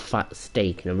you've got a fat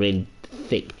steak and a really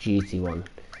thick, juicy one.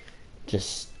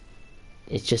 It's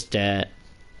a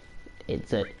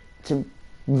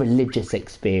religious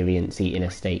experience eating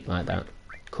a steak like that,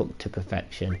 cooked to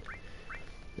perfection.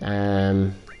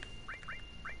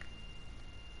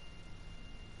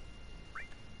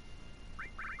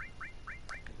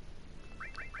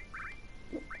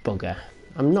 Bugger.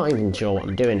 I'm not even sure what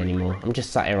I'm doing anymore. I'm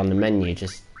just sat here on the menu,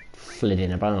 just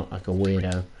flitting about like a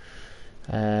weirdo.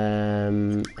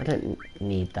 I don't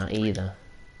need that either.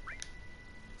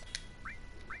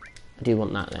 I do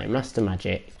want that though. Master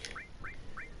Magic.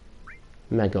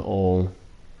 Mega All.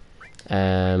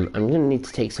 I'm going to need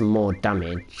to take some more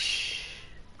damage.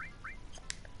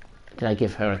 Did I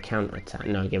give her a counter attack?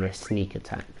 No, I gave her a sneak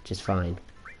attack, which is fine.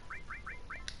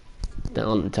 Don't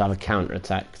want to have a counter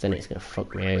attack because then it's going to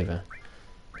fuck me over.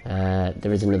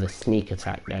 There is another sneak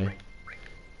attack though.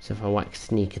 So if I whack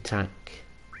sneak attack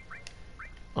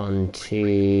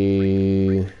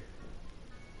onto...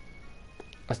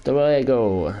 Hasta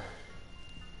luego.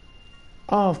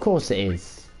 Oh, of course it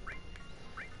is.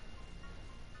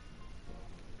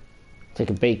 Take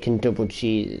a double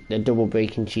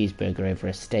bacon cheeseburger over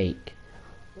a steak.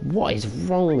 What is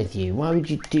wrong with you? Why would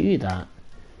you do that?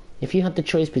 If you had the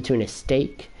choice between a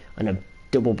steak and a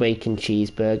double bacon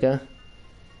cheeseburger,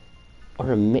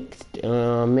 or a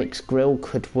mixed grill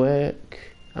could work.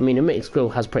 I mean, a mixed grill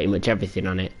has pretty much everything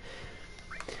on it.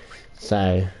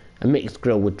 So, a mixed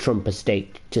grill would trump a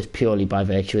steak just purely by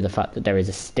virtue of the fact that there is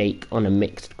a steak on a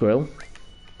mixed grill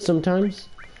sometimes.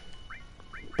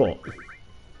 But,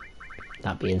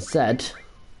 that being said,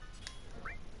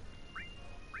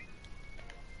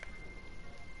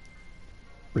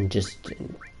 and just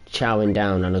chowing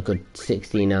down on a good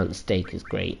 16-ounce steak is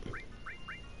great.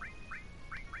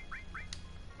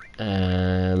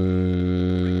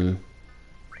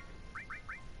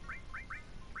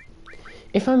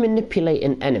 If I manipulate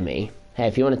an enemy, hey,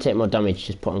 if you want to take more damage,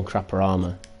 just put on crapper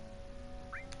armor.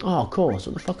 Oh, of course,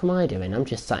 what the fuck am I doing? I'm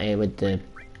just sat here with the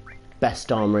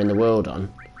best armor in the world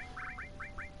on.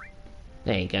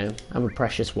 There you go, have a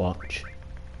precious watch.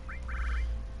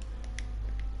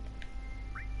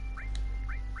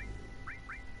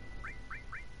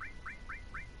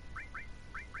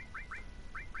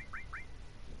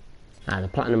 The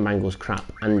platinum bangle's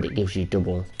crap, and it gives you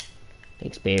double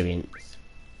experience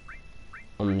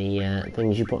on the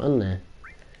things you put on there.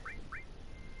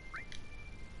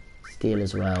 Steel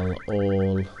as well,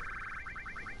 all...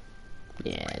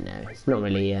 Yeah, no, it's not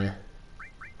really...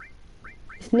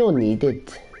 It's not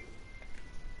needed.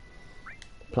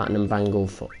 Platinum bangle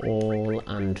for all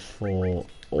and for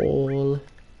all. And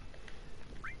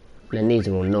then these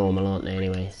are all normal, aren't they,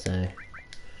 anyway, so...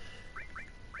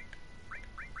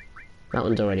 That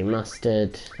one's already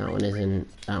mastered, that one isn't,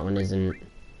 that one isn't.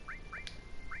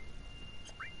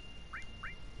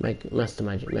 Master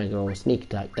Magic, Mega Roll, Sneak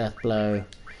Attack, Death Blow. And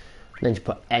then just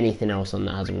put anything else on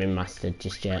that hasn't been mastered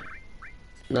just yet.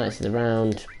 Knights of the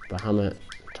Round, Bahamut,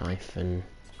 Typhon,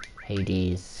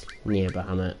 Hades, Neo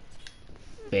Bahamut,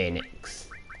 Phoenix.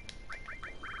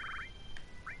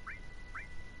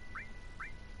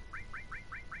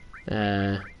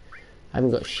 I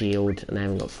haven't got shield and I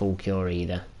haven't got full cure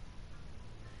either.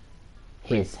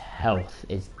 His health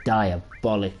is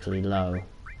diabolically low.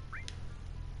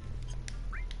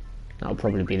 That'll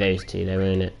probably be those two though,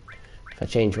 won't it? If I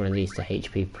change one of these to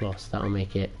HP plus, that'll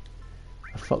make it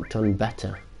a fuck ton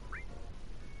better.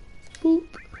 Boop.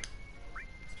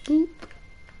 Boop.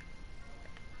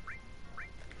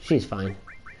 She's fine.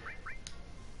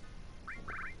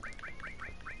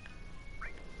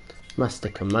 Master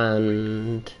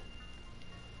Command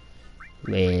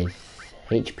with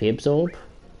HP Absorb.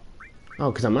 Oh,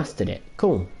 because I mastered it.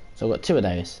 Cool. So I've got two of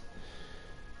those.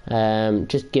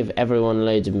 Just give everyone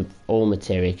loads of all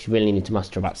materia, because you really need to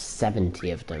master about 70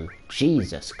 of them.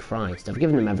 Jesus Christ. I've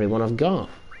given them every one I've got.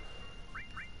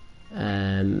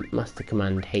 Master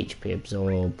Command, HP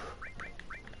Absorb.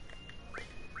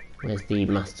 Where's the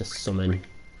Master Summon?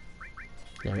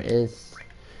 There it is.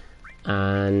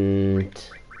 And...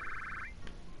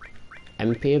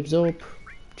 MP Absorb.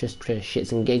 Just for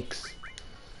shits and gigs.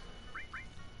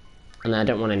 And I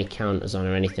don't want any counters on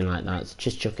or anything like that, so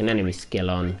just chuck an enemy skill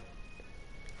on.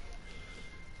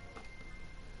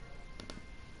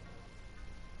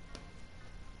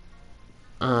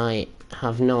 I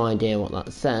have no idea what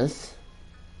that says.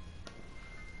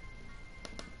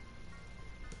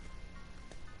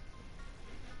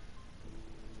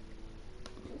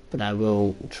 But I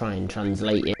will try and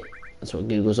translate it. That's what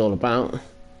Google's all about.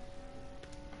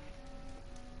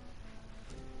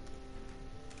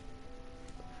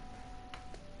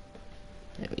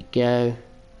 There we go.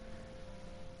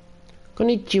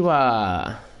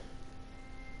 Konnichiwa.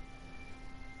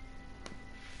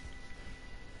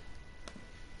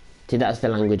 See, that's the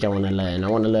language I want to learn. I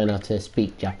want to learn how to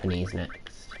speak Japanese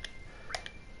next.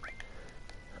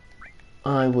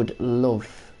 I would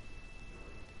love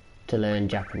to learn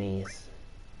Japanese.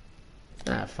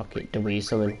 Ah, fuck it, W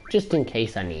summon. Just in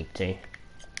case I need to.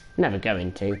 Never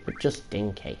going to, but just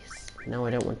in case. No, I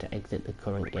don't want to exit the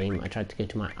current game. I tried to go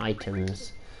to my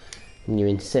items, and you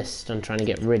insist on trying to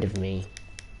get rid of me.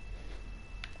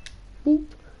 Boop.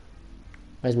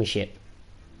 Where's my ship?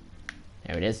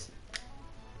 There it is.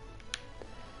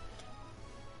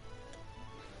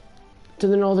 To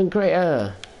the northern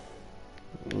crater.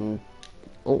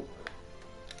 Oh.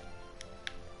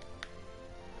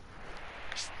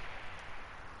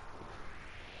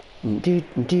 Do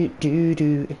do do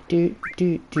do do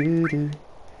do do do.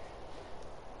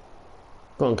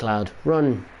 Go on, Cloud,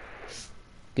 run,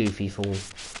 goofy fool.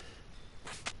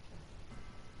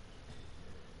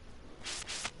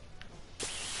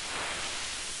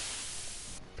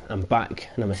 I'm back,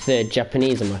 and I'm a third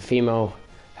Japanese. I'm a female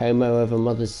homo of a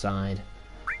mother's side.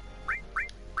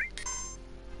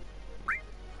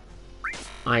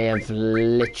 I have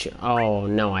literally... Oh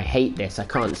no, I hate this. I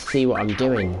can't see what I'm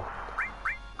doing.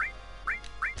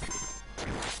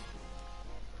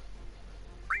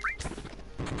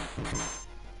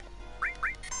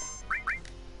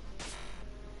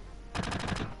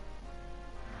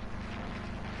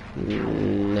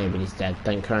 Nobody's dead.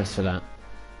 Thank Christ for that.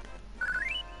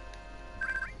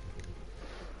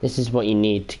 This is what you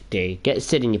need to do. Get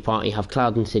Sid in your party, have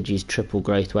Cloud and Sid use triple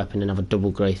growth weapon and have a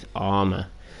double growth armour.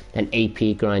 Then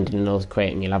AP grind in another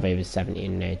crate and you'll have over 70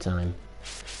 in no time.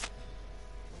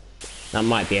 That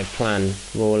might be a plan.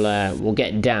 We'll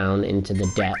get down into the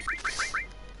depths.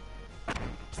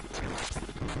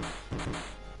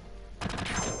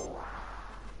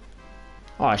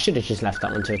 Oh, I should have just left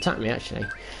that one to attack me, actually.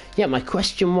 Yeah, my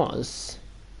question was...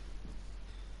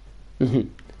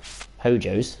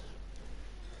 Hojo's.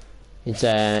 It's,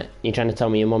 you're trying to tell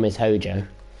me your mum is Hojo?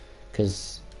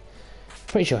 Because...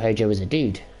 pretty sure Hojo was a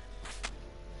dude.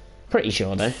 Pretty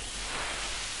sure, though.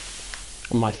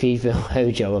 On my female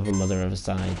Hojo of a mother of a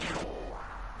side.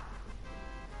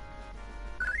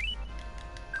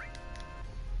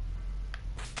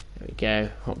 There we go.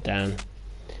 Hop down.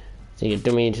 So you get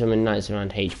dummy summon knights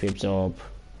around HP absorb.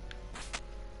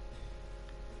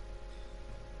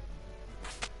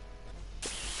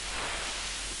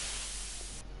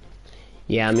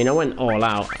 Yeah, I mean, I went all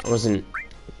out. I wasn't...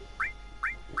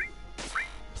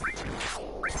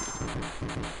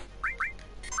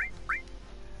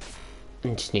 I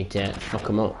just need to fuck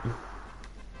them up.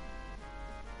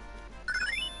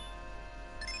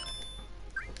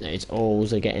 Those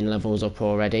alls are getting levels up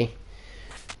already.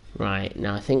 Right,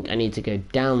 now I think I need to go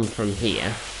down from here.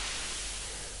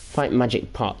 Fight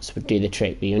magic pots would do the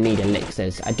trick, but you'll need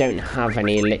elixirs. I don't have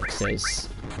any elixirs.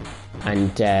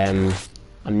 And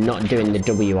I'm not doing the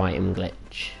W item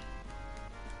glitch.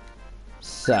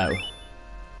 So,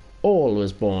 all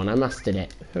was born. I mastered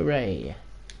it. Hooray.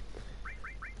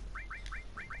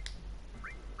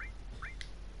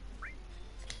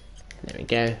 There we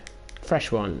go.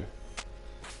 Fresh one.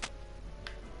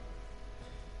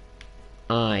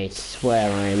 I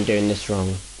swear I am doing this wrong.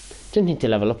 Just need to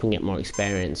level up and get more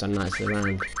experience on Knights of the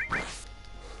Round.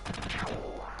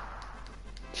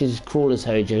 She's as cool as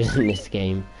Hojo is in this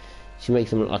game. She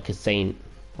makes him look like a saint,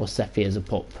 or Sephi as a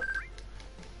pup.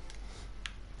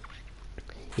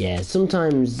 Yeah,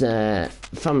 sometimes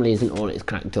family isn't all it's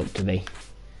cracked up to be.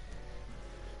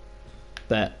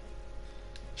 But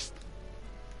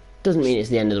doesn't mean it's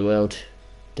the end of the world.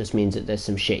 Just means that there's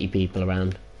some shitty people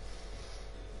around.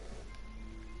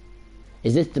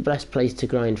 Is this the best place to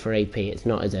grind for AP? It's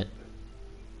not, is it?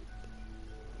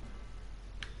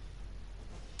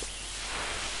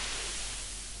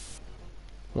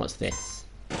 What's this?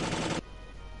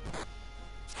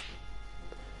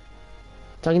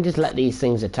 So I can just let these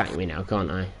things attack me now, can't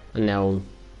I? And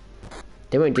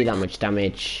they won't do that much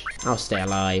damage. I'll stay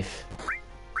alive.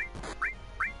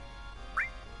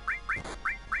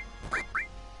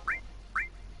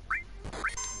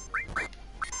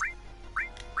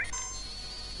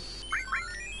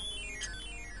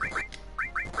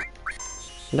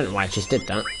 I don't know why I just did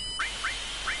that.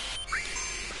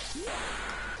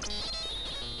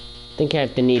 think I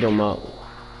have the needle mark.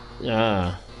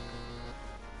 Ah.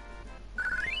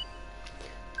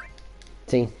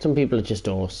 See, some people are just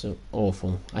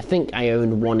awful. I think I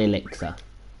own 1 elixir.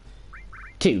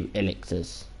 2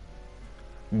 elixirs.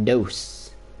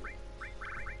 Dose.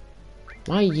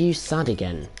 Why are you sad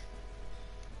again?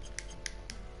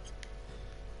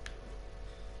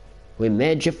 We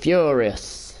made you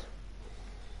furious.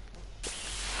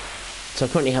 So I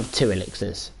currently have 2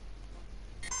 elixirs.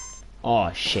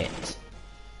 Oh shit.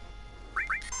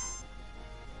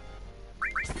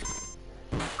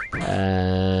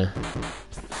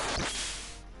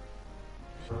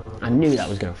 I knew that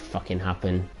was gonna fucking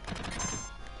happen.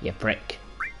 You prick.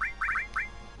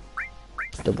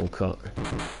 Double cut.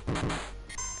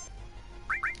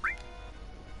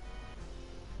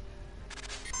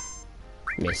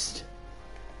 Missed.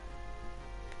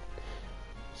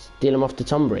 Steal them off the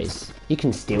Tomberries. You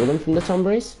can steal them from the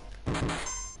Tomberries?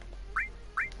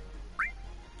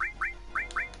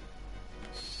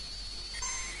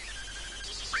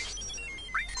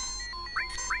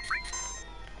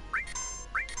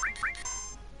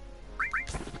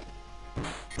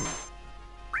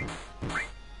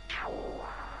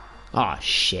 Ah,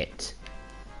 shit.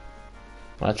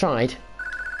 Well, I tried.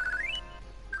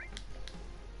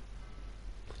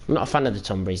 I'm not a fan of the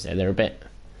Tomberries though, they're a bit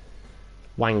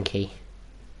wanky.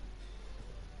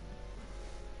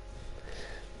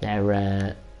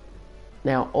 They're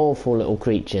awful little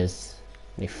creatures.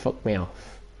 They fuck me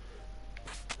off.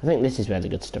 I think this is where the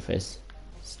good stuff is.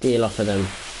 Steal off of them.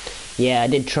 Yeah, I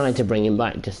did try to bring him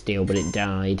back to steal, but it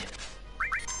died.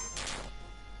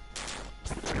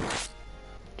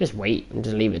 Just wait and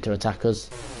just leave it to attack us.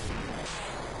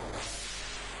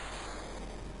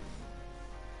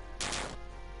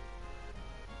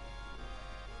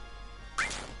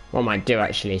 What I might do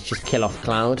actually is just kill off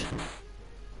Cloud.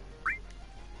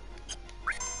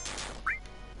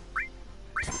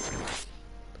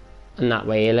 And that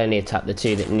way he'll only attack the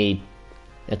 2 that need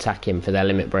attacking for their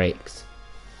limit breaks.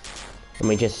 And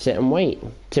we just sit and wait.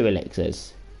 2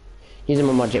 elixirs. Use them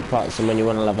on magic pots, and when you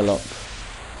want to level up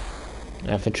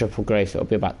for triple growth, it'll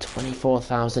be about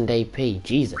 24,000 AP.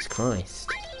 Jesus Christ.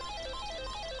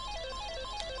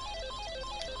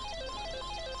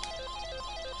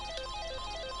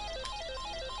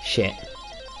 Shit.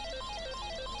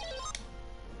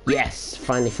 Yes!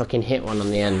 Finally fucking hit one on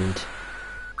the end.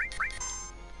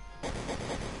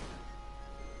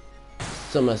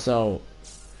 Somersault.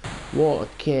 Water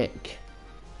kick.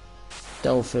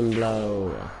 Dolphin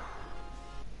blow.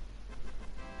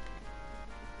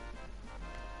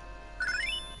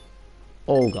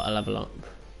 All got a level up.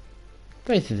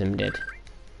 Both of them did.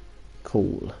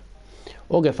 Cool.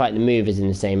 Auger Fight the move is in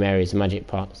the same area as magic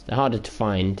pots. They're harder to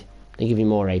find. They give you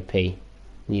more AP. And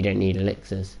you don't need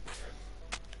elixirs.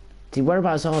 See,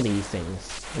 whereabouts are these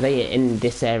things? Are they in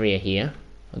this area here?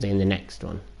 Or are they in the next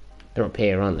one? They're up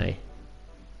here, aren't they?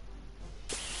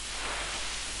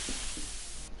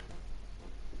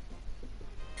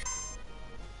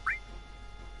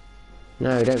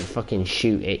 No, don't fucking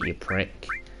shoot it, you prick.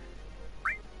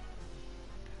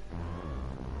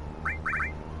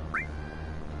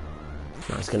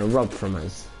 No, it's gonna rob from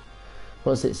us.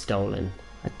 What's it stolen?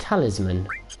 A talisman.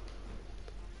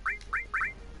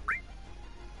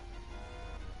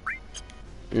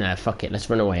 No, fuck it, let's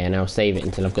run away and I'll save it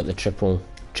until I've got the triple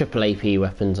AP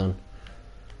weapons on.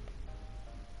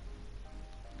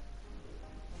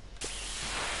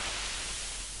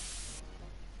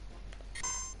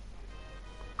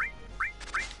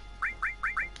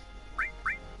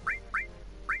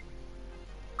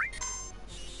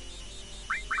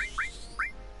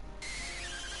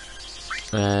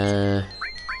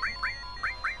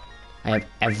 I have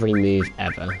every move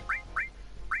ever.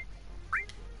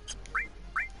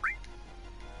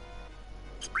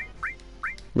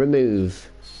 Remove.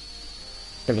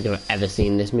 Don't think I've ever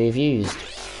seen this move used.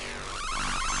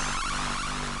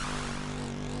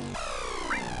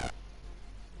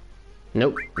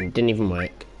 Nope, it didn't even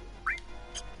work.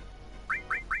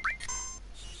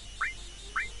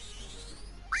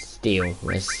 Steel,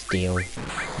 where's steel?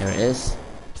 There it is.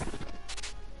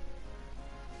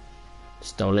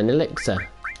 Stolen elixir.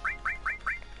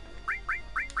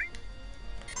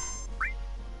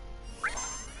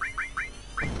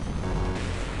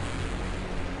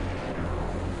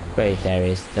 Both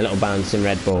areas, the little bouncing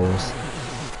red balls.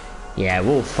 Yeah,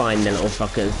 we'll find the little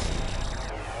fuckers.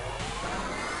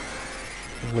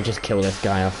 We'll just kill this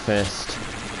guy off first.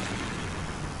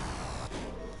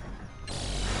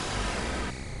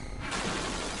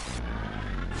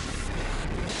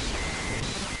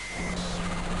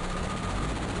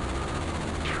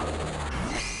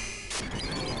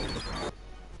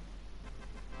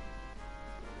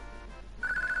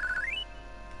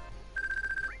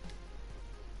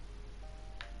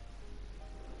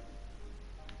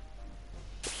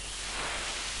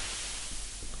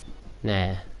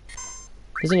 There.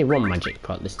 There's only one magic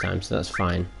pot this time, so that's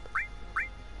fine.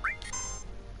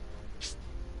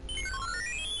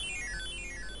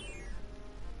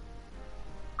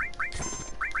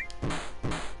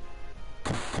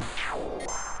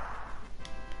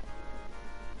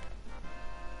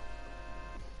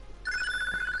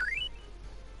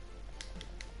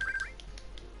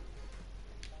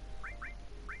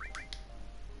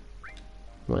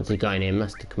 What's he got in here?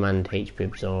 Master Command, HP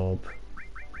Absorb.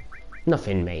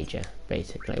 Nothing major,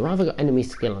 basically. Why have I got enemy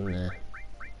skill on there?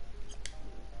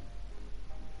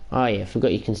 Oh yeah,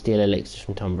 forgot you can steal elixirs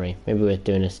from Tombury. Maybe we're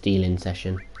doing a stealing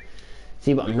session.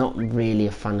 See, but I'm not really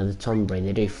a fan of the Tombury.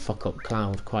 They do fuck up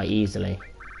Cloud quite easily.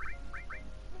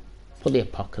 Put the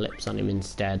Apocalypse on him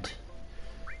instead.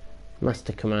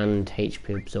 Master Command,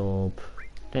 HP Absorb.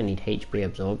 Don't need HP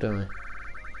Absorb, do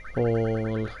I?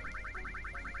 All...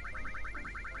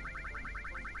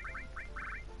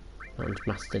 That one's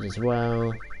mastered as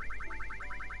well.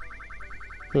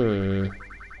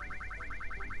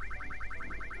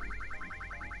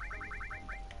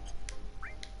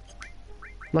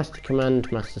 Master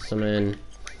Command, Master Summon.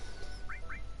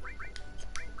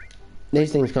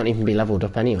 These things can't even be leveled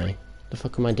up anyway. The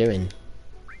fuck am I doing?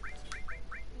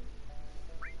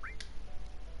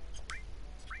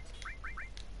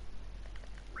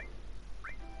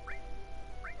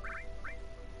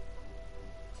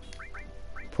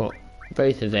 Put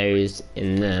both of those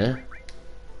in there.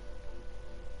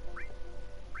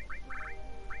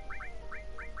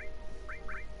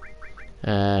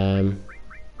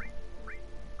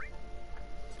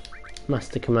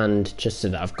 Master Command just so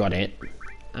that I've got it,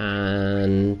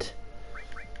 and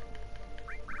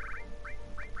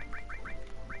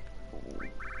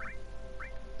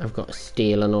I've got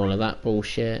steel and all of that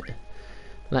bullshit.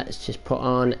 Let's just put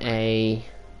on a...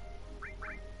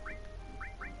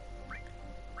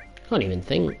 Can't even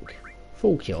think.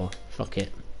 Full cure. Fuck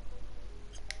it.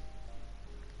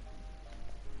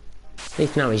 At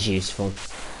least now he's useful.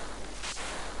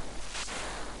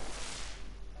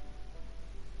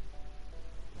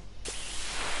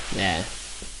 There.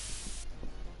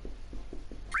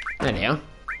 There they are.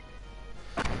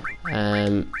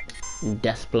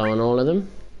 Death blow on all of them.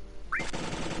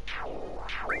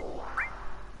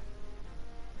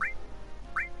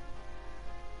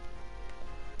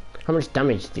 How much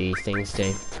damage do these things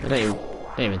do? I don't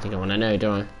even think I want to know, do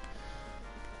I?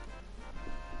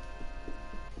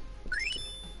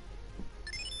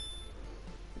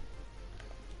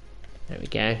 There we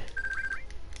go.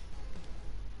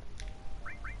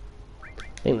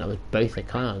 I think that was both the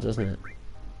Clouds, wasn't it?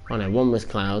 Oh no, one was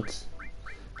Clouds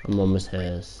and one was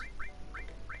hers.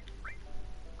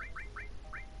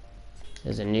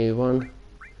 There's a new one.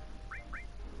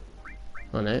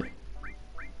 Oh no.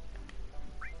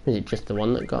 Is it just the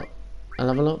one that got a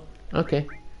level up? Okay.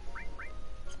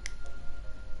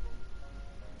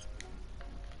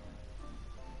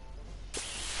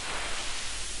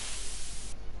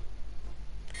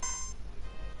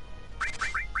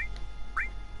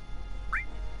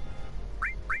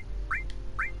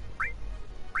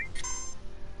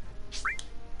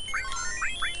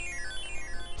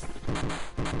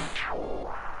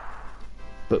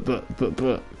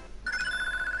 But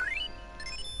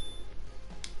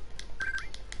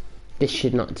this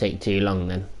should not take too long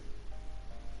then.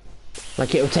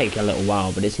 Like, it'll take a little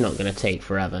while, but it's not going to take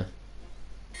forever.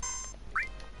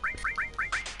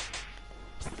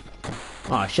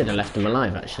 Oh, I should have left them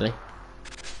alive actually.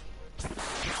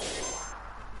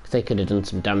 They could have done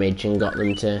some damage and got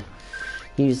them to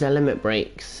use their limit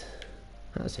breaks.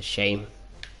 That's a shame.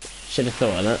 Should have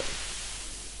thought of that.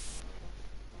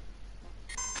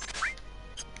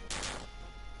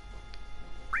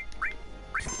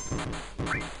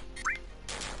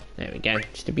 There we go.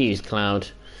 Just abuse Cloud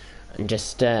and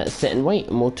just sit and wait,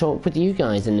 and we'll talk with you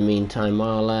guys in the meantime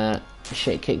while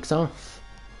shit kicks off.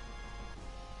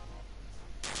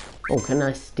 Oh, can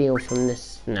I steal from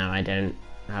this? No, I don't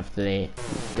have the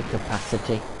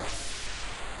capacity.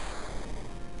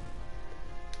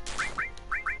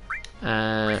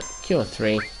 Cure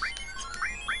 3.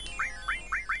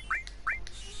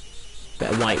 Bit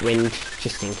of White Wind,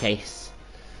 just in case.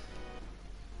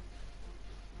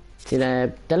 See,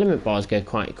 the limit bars go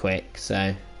quite quick,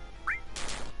 so...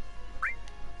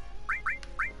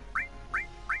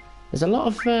 There's a lot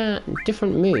of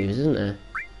different moves, isn't there?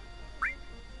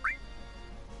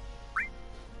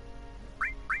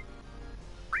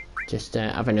 Just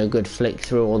having a good flick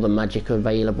through all the magic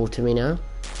available to me now.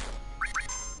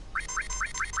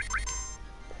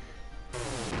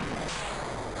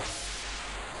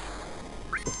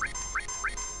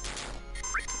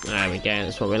 There we go,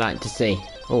 that's what we like to see.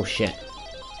 Oh shit.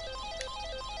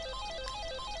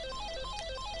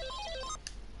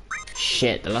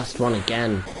 shit, the last one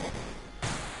again.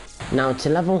 Now, to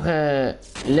level her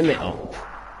limit up,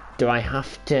 do I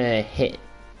have to hit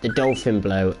the dolphin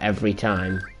blow every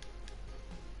time?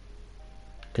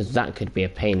 Because that could be a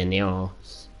pain in the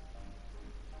arse.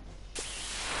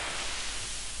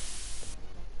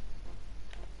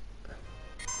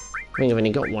 I think I've only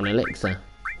got one elixir.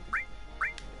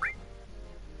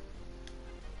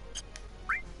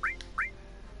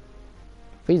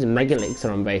 If we use a mega elixir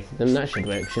on both of them, that should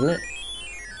work, shouldn't it?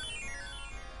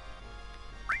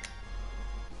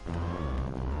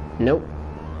 Nope.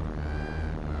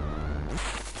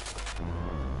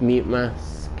 Mute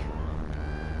mask.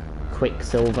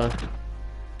 Quicksilver.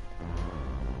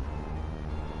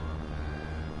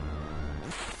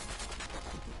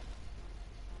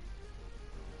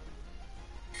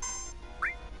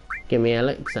 Give me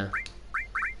elixir.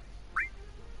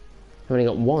 I've only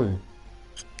got one.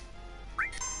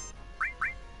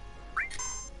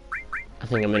 I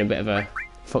think I'm in a bit of a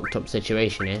fucked up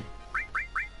situation here.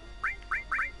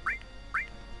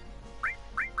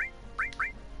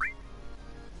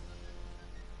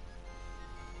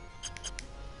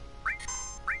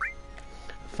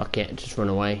 Fuck it, just run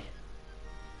away.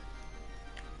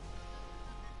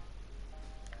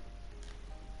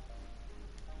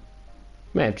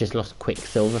 May have just lost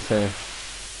Quicksilver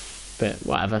but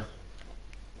whatever.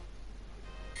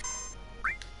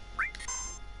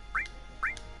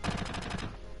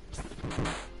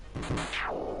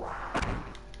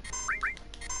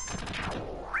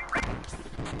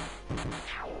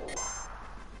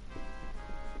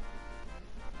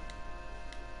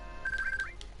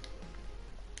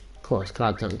 Of course,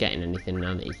 Cloud's not getting anything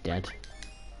now that he's dead.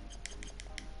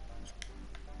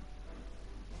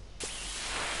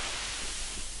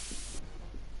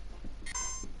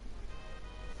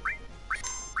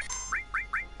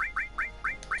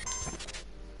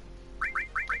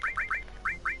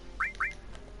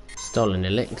 Stolen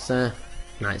elixir,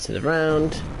 Knights of the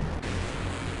Round.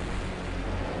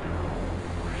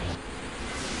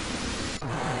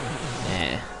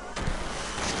 There.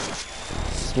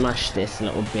 Smash this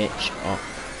little bitch up.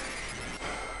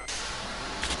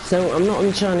 So I'm not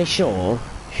entirely sure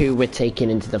who we're taking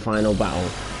into the final battle.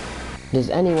 Does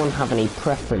anyone have any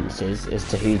preferences as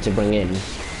to who to bring in?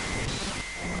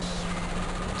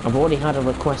 I've already had a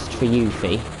request for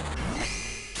Yuffie.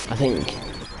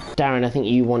 Darren, I think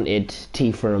you wanted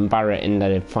Tifa and Barrett in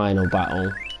the final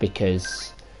battle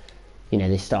because, you know,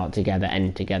 they start together,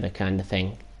 end together kind of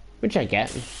thing. Which I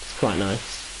get, it's quite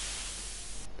nice.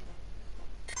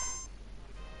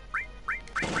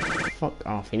 Fuck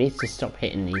off, he needs to stop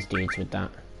hitting these dudes with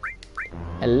that.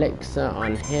 Elixir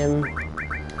on him.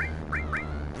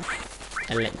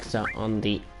 Elixir on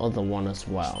the other one as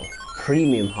well.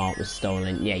 Premium heart was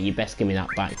stolen. Yeah, you best give me that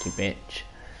back, you bitch.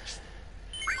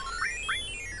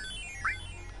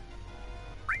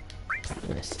 I'm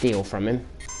gonna steal from him.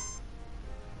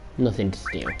 Nothing to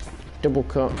steal. Double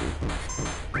cut.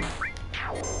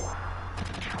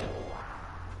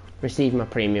 Receive my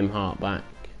premium heart back.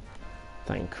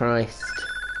 Thank Christ.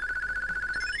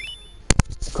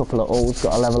 A couple of ults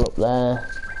got a level up there.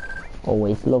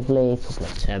 Always lovely. A couple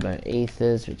of turbo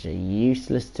ethers, which are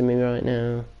useless to me right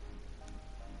now.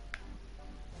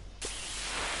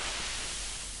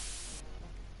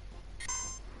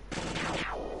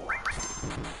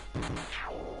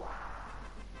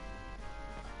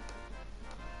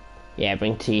 Yeah,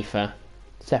 bring Tifa.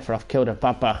 Sephiroth killed her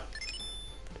papa.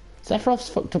 Sephiroth's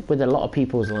fucked up with a lot of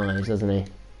people's lives, hasn't he?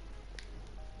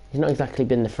 He's not exactly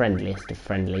been the friendliest of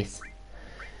friendlies.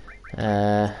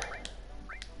 What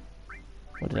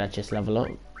did I just level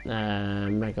up?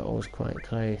 Mega All's quite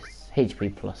close.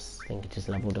 HP plus, I think it just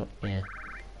leveled up, yeah.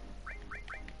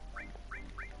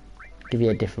 Give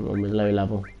you a different one with low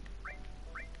level.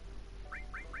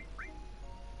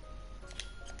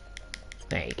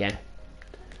 There you go.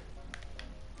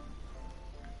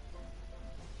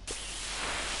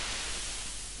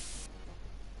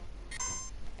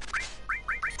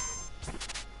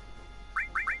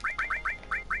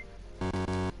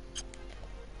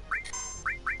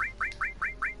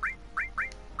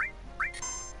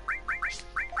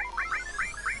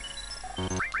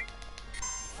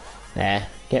 There,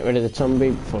 get rid of the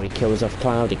Tombu before he kills off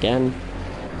Cloud again.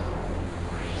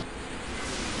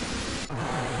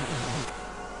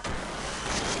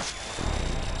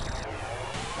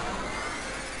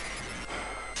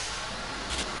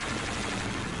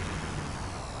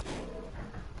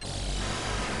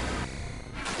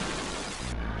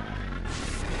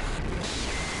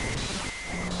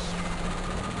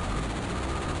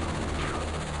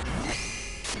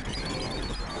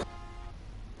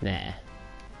 There.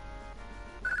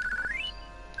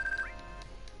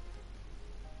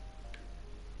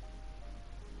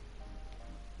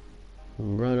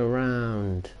 Run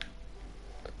around.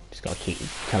 Just gotta keep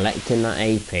collecting that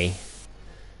AP.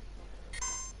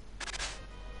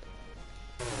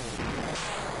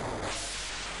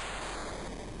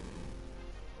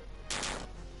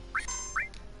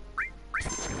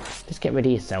 Just get rid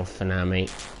of yourself for now,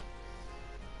 mate.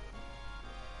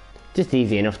 Just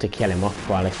easy enough to kill him off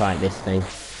while I fight this thing.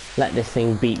 Let this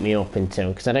thing beat me up until,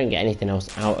 because I don't get anything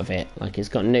else out of it. Like, it's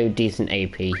got no decent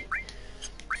AP.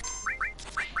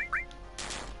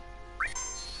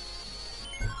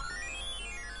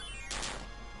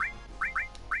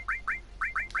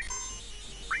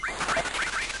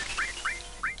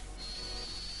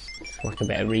 Whack a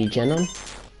bit of regen on.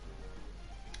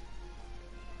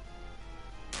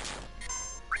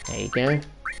 There you go.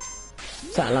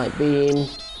 Satellite beam.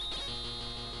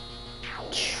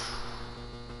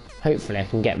 Hopefully I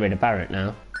can get rid of Barrett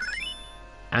now.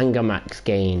 Anger max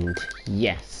gained.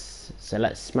 Yes. So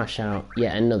let's smash out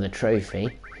yet another trophy.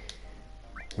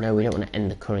 No, we don't want to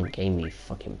end the current game, you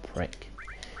fucking prick.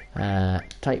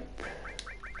 Type.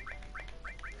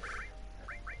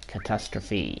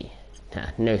 Catastrophe. Nah,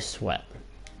 no sweat.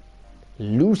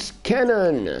 Loose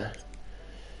cannon. There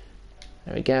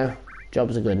we go.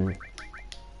 Job's a good one.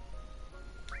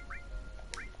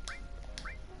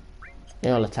 They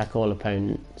all attack all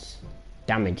opponents.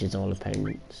 Damages all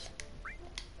opponents.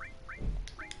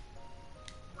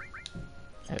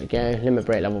 There we go. Limit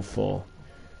break level 4.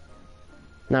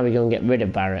 Now we go and get rid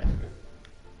of Barrett.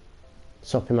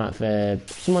 Swap him out for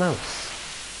someone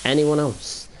else. Anyone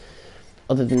else.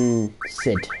 Other than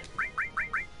Sid.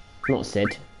 Not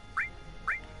Sid.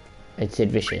 It's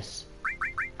Sid Vicious.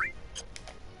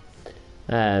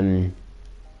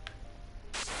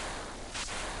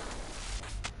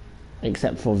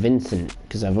 Except for Vincent,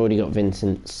 because I've already got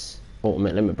Vincent's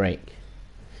ultimate limit break.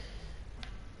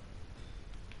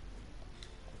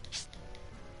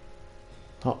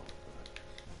 Oh.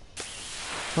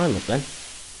 Climb up then.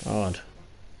 God.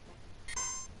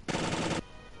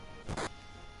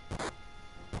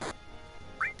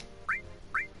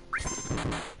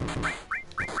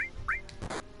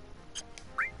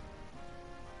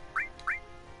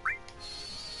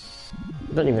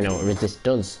 I don't even know what resist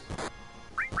does.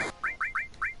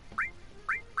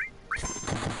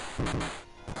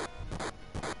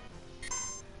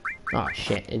 Oh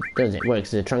shit, it does, it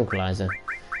works as a tranquilizer.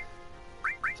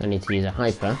 So I need to use a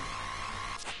hyper.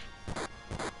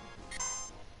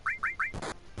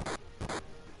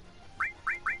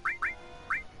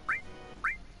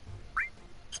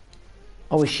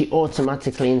 Oh, is she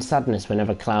automatically in sadness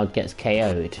whenever Cloud gets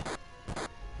KO'd?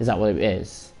 Is that what it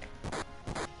is?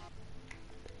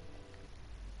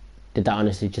 Did that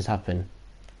honestly just happen?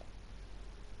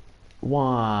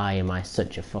 Why am I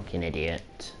such a fucking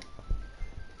idiot?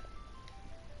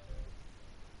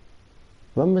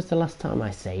 When was the last time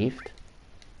I saved?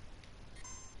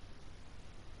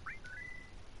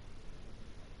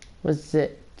 Was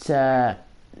it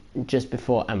just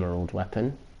before Emerald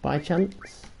Weapon, by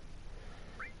chance?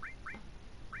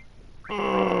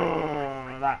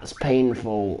 Oh, that's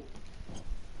painful.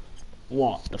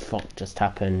 What the fuck just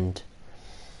happened?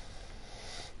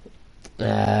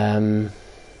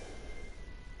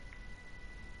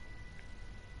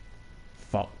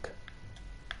 Fuck.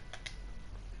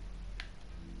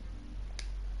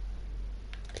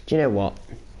 Do you know what?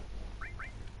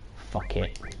 Fuck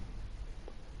it.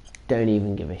 Don't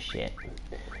even give a shit.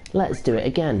 Let's do it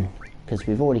again, because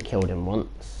we've already killed him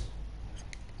once.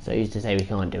 So who's to say we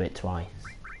can't do it twice?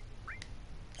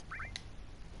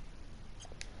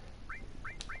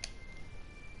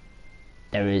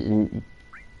 There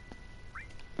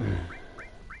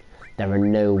are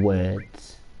no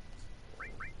words.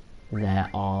 There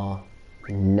are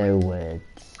no words.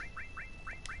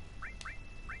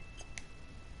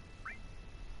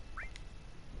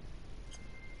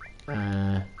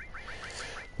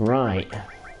 Right.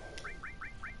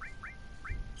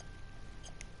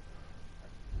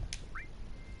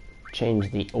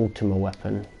 Change the Ultima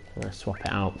weapon. I'm going to swap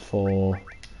it out for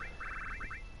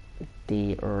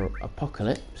the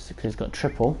Apocalypse, because it's got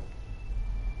triple.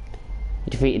 You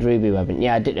defeated Ruby Weapon.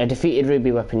 Yeah, I defeated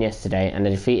Ruby Weapon yesterday, and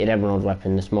I defeated Emerald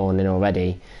Weapon this morning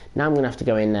already. Now I'm going to have to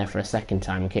go in there for a second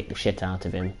time and kick the shit out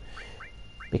of him.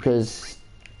 Because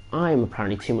I'm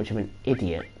apparently too much of an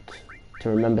idiot to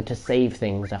remember to save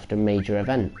things after major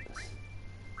events.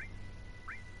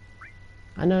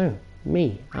 I know,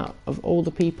 me, out of all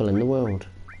the people in the world.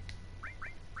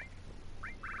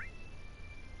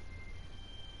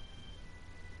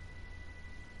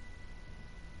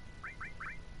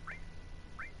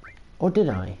 Or did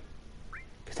I?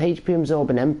 Because HP Absorb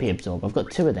and MP Absorb, I've got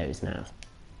 2 of those now.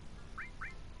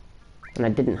 And I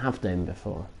didn't have them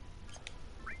before.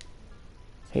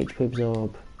 HP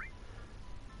absorb.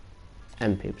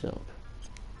 MP absorb.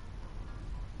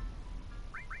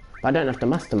 But I don't have the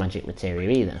master magic materia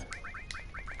either.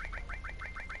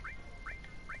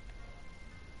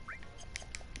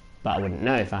 But I wouldn't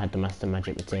know if I had the master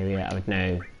magic materia. I would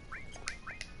know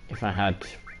if I had...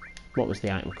 What was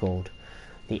the item called?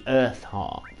 The Earth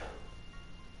Harp.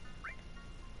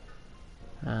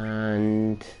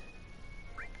 And...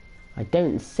 I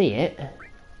don't see it.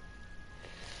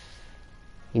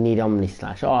 You need Omni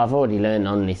Slash. Oh, I've already learned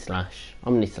Omni Slash.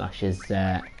 Omni Slash is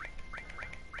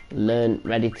learned,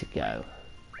 ready to go.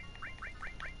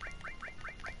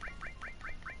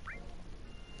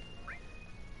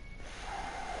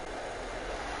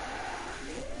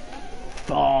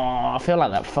 Oh, I feel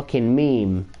like that fucking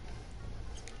meme.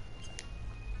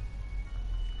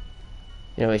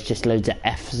 You know, it's just loads of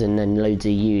F's and then loads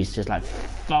of U's, just like...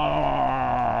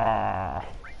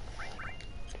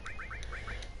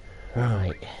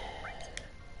 Right.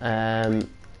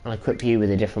 I'll equip you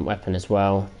with a different weapon as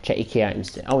well. Check your key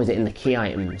items. Oh, is it in the key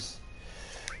items?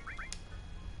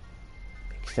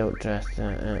 Filter,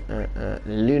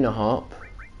 Lunar Harp.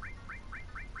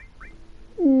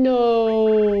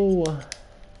 No!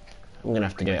 I'm gonna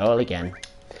have to do it all again.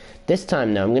 This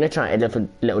time though, I'm gonna try it a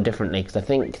little differently, because I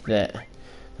think that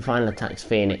the Final Attack's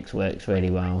Phoenix works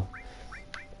really well.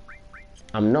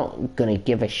 I'm not gonna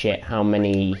give a shit how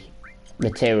many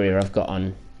materia I've got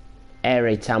on. Air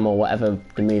Raid Tam or whatever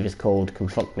the move is called can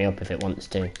fuck me up if it wants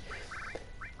to.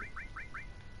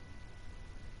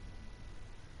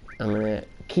 I'm gonna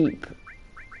keep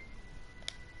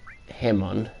him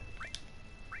on.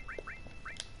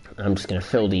 I'm just gonna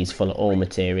fill these full of all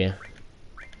materia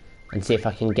and see if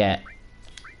I can get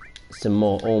some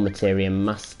more all materia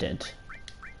mastered.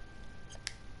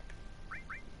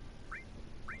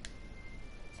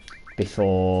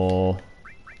 Before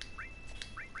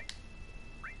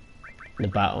the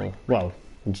battle. Well,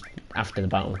 after the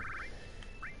battle.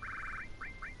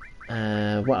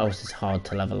 What else is hard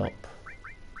to level up?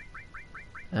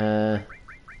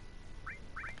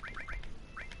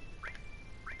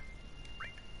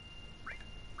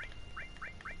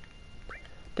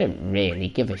 Don't really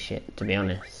give a shit, to be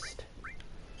honest.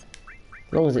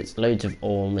 As long as it's loads of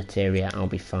all materia, I'll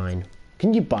be fine.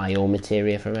 Can you buy all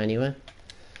materia from anywhere?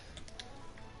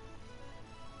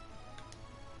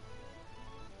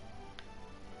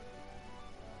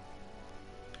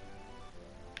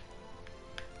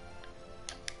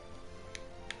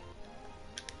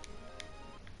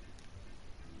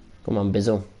 Come on,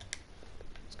 Bizzle.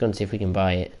 Let's go and see if we can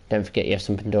buy it. Don't forget you have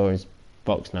some Pandora's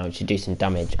box now, which should do some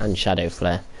damage, and Shadow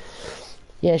Flare.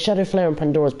 Yeah, Shadow Flare and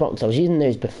Pandora's box, I was using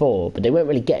those before, but they weren't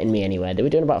really getting me anywhere. They were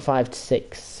doing about 5 to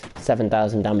 6,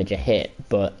 7,000 damage a hit,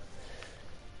 but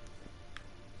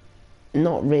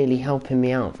not really helping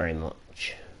me out very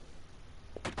much.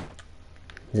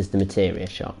 This is the materia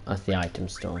shop. That's the item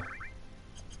store.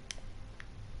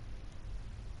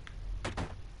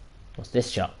 What's this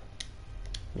shop?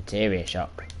 Materia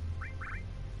shop.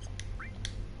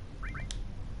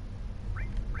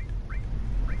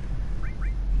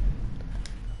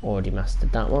 Already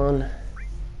mastered that one.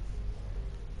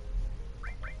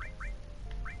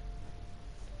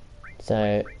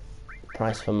 So,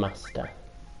 price for master.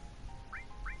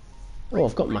 Oh,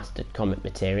 I've got mastered comet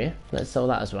materia. Let's sell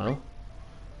that as well.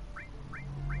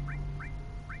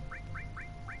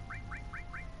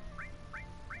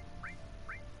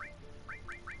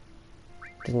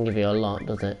 Doesn't give you a lot,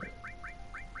 does it?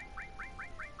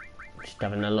 Just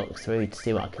having a look through to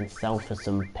see what I can sell for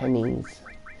some pennies.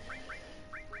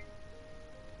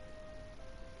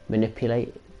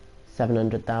 Manipulate,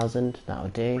 700,000, that'll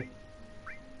do.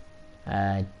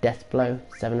 Death Blow,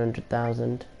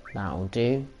 700,000, that'll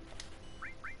do.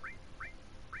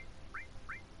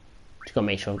 Just gotta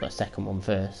make sure I've got a second one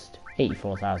first.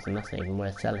 84,000, that's not even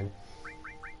worth selling.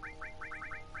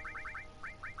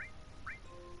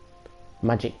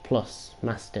 Magic Plus,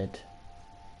 mastered,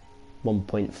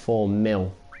 1.4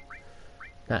 mil.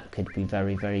 That could be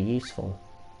very, very useful.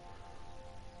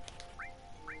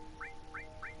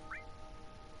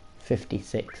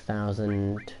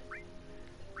 56,000.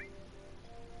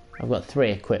 I've got 3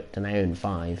 equipped and I own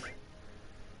 5.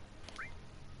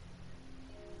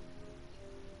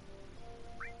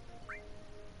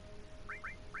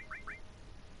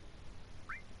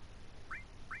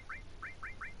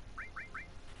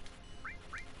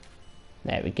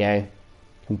 There we go.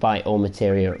 Can buy all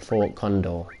materia at Fort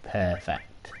Condor.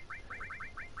 Perfect.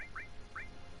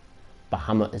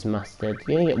 Bahamut is mastered.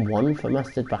 You only get 1 for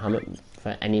mastered Bahamut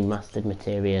for any mastered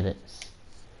materia that's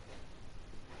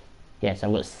Yes,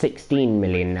 I've got 16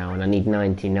 million now and I need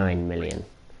 99 million.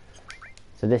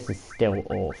 So this is still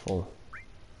awful.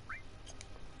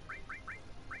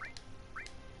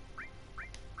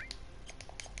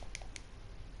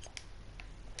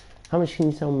 How much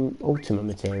can you sell ultimate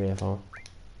materia for?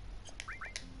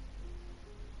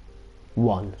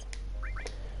 1.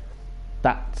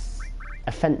 That's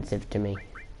offensive to me.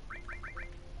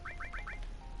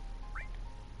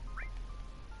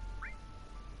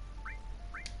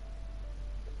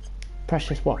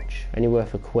 Precious watch, only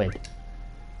worth £1.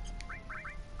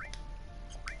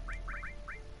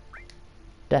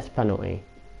 Death penalty,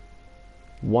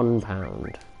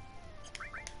 £1.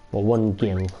 Or 1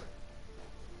 gil.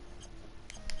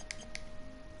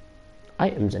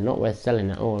 Items are not worth selling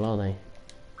at all, are they?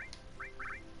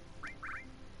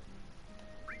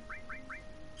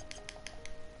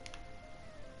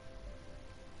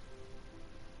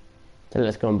 So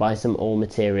let's go and buy some ore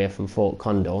materia from Fort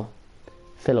Condor.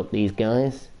 Fill up these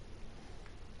guys.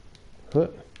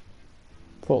 Fort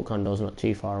Condor's not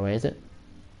too far away, is it?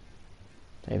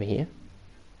 It's over here.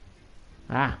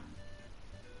 Ah!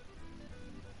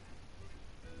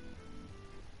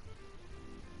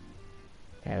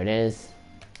 There it is.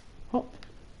 Hop.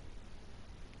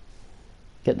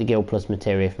 Get the Gil Plus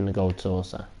materia from the gold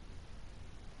saucer.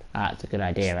 Ah, that's a good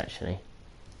idea actually.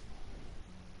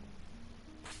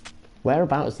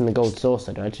 Whereabouts in the gold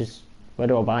saucer where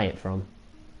do I buy it from?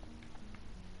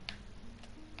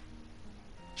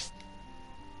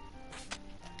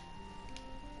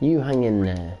 You hang in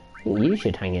there. I think you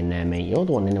should hang in there, mate. You're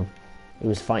the one who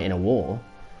was fighting a war.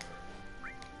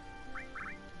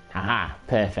 Haha,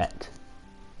 perfect.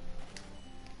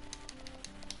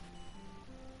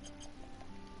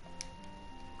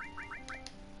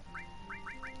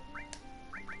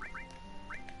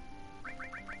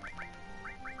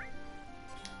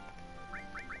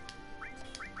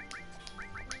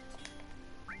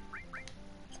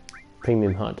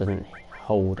 Premium heart doesn't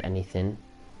hold anything.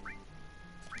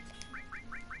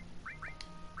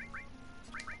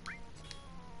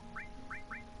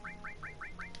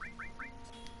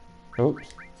 Oops.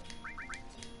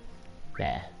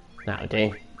 There, that'll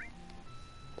do.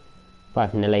 Buy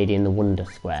from the lady in the Wonder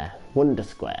Square. Wonder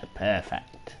Square,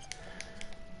 perfect.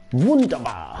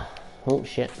 Wunderbar! Oh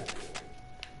shit.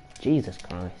 Jesus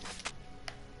Christ.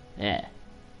 There.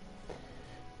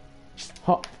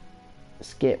 Hop.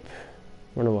 Skip.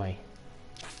 Run away.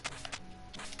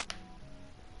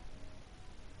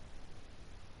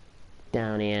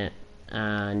 Down here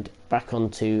and back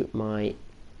onto my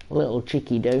little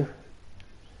cheeky do.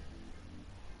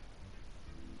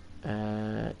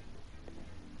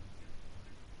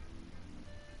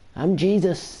 I'm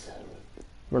Jesus.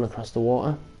 Run across the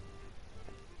water.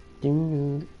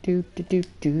 Do do do do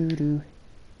do do.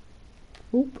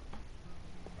 Oop.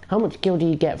 How much gil do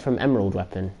you get from Emerald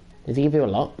Weapon? Does he give you a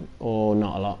lot or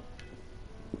not a lot?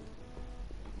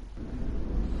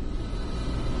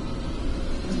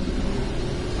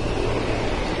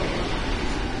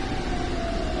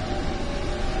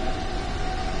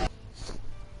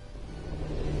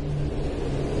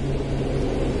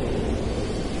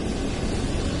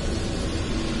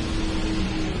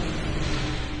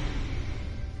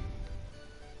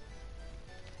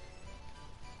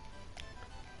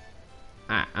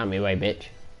 Ah, out my way, bitch.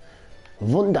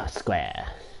 Wonder Square.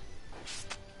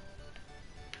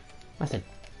 That's a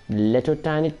little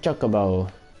tiny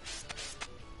chocobo.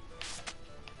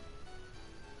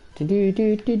 Do do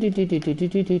do do do do do do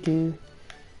do do do.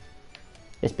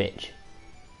 This bitch.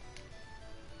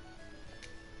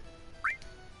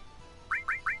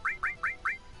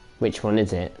 Which one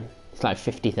is it? It's like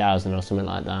 50,000 or something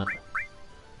like that.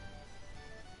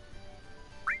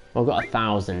 I've got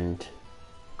 1,000.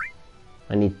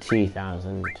 I need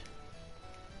 2,000.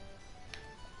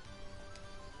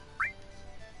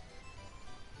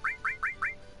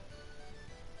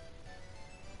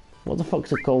 What the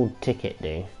fuck's a gold ticket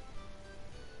do?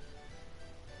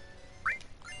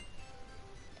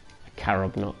 A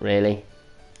carob, not really.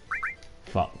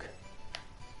 Fuck.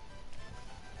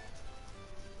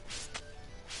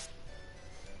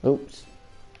 Oops.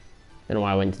 Don't know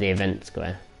why I went to the event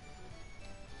square.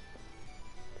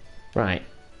 Right.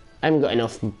 I haven't got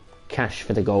enough cash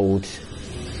for the gold,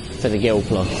 for the Gil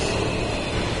Plus.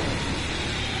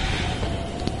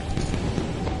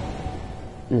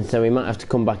 And so we might have to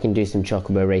come back and do some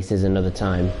chocobo races another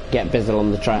time. Get Bizzle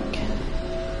on the track.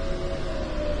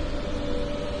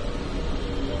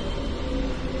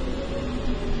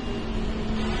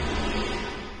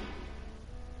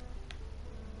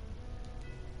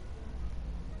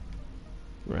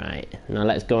 Right, now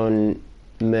let's go and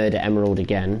murder Emerald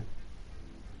again.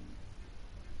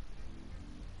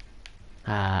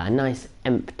 nice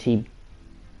empty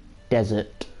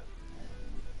desert.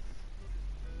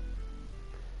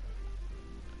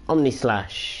 Omni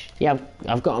Slash. Yeah,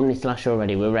 I've got Omni Slash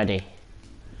already. We're ready.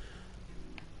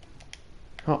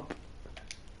 Hop.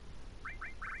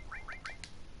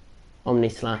 Omni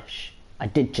Slash. I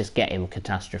did just get him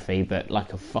Catastrophe, but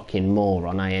like a fucking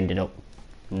moron, I ended up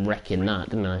wrecking that,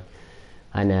 didn't I?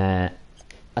 And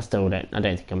I still don't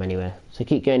think I'm anywhere. So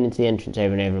keep going into the entrance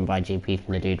over and over and buy GP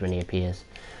from the dude when he appears.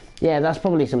 Yeah, that's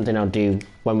probably something I'll do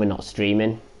when we're not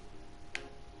streaming.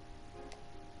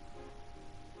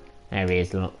 There he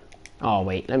is, look. Oh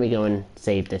wait, let me go and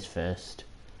save this first.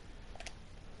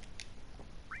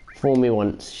 Fool me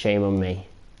once, shame on me.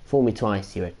 Fool me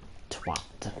twice, you're a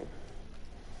twat.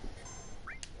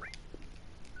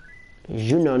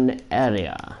 Junon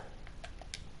area.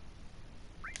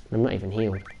 I'm not even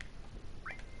healed.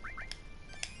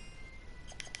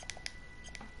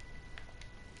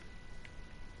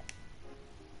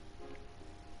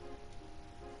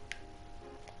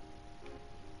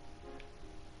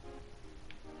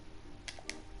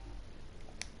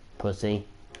 Pussy.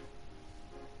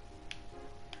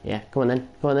 Yeah, come on then.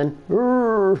 Come on then.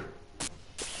 Roar.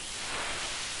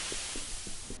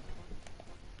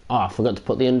 Oh, I forgot to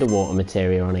put the underwater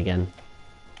materia on again.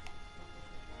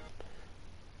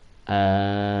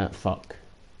 Fuck.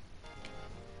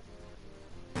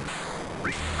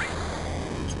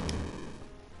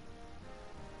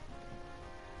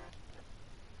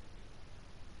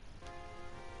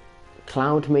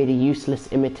 Cloud made a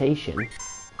useless imitation.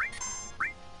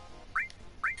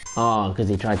 Oh, because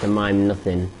he tried to mime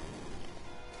nothing.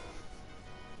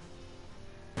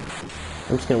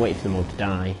 I'm just gonna wait for them all to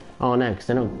die. Oh no, because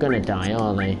they're not gonna die,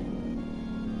 are they?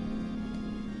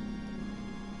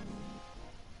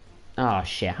 Oh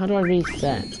shit, how do I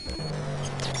reset?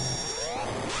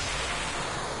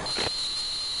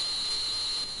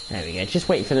 There we go, just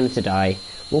wait for them to die.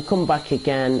 We'll come back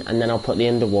again, and then I'll put the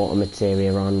underwater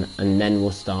materia on, and then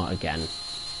we'll start again.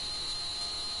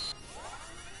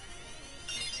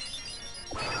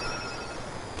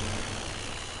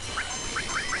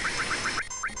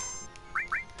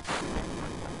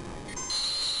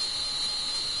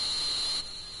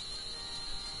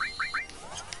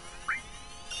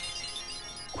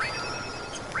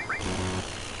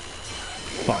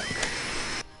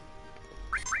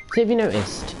 So have you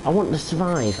noticed? I want to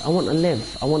survive, I want to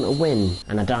live, I want to win,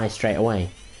 and I die straight away.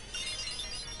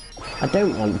 I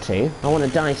don't want to, I want to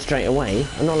die straight away,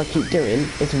 and all I keep doing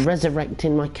is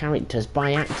resurrecting my characters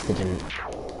by accident.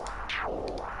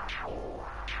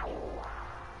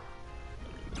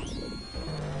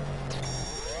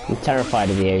 I'm terrified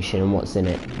of the ocean and what's in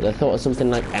it. The thought of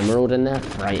something like emerald in there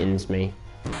frightens me.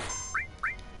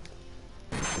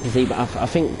 See, but I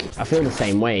feel the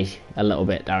same way a little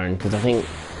bit, Darren, because I think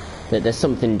that there's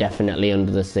something definitely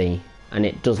under the sea, and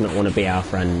it does not want to be our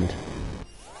friend.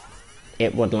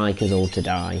 It would like us all to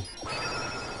die.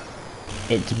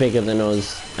 It's bigger than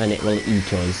us, and it will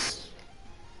eat us.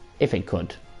 If it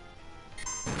could.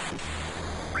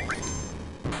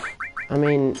 I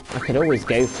mean, I could always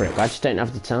go for it, but I just don't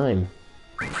have the time.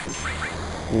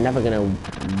 I'm never going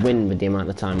to win with the amount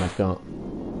of time I've got.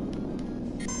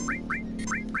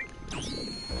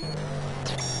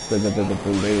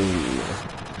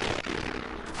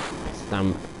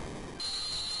 Stamp.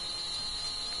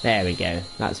 There we go.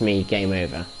 That's me. Game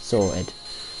over. Sorted.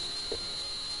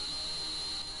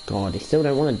 God, he still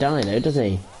don't want to die though, does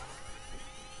he?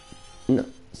 No,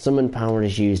 summon power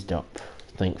is used up.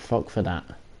 Thank fuck for that.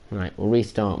 Right, we'll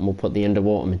restart and we'll put the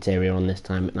underwater material on this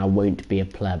time, and I won't be a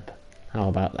pleb. How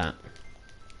about that?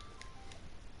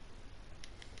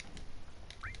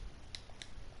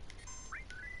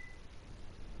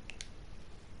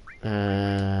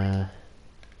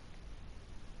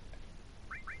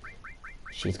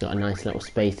 She's got a nice little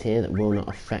space here that will not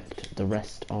affect the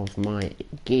rest of my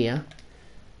gear.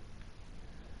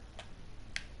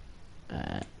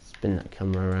 Spin that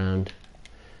camera around,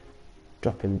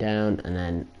 drop him down, and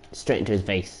then straight into his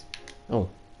face. Oh,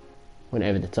 went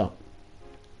over the top.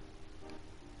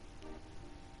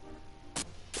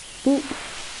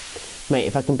 Boop. Mate,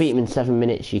 if I can beat him in 7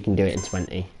 minutes, you can do it in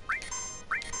 20.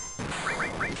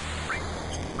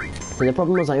 And the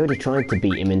problem was I already tried to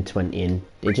beat him in 20 and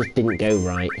it just didn't go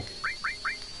right.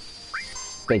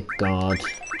 Big God.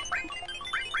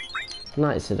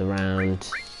 Knights of the Round.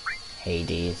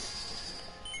 Hades.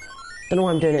 Don't know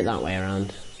why I'm doing it that way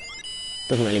around.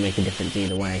 Doesn't really make a difference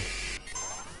either way.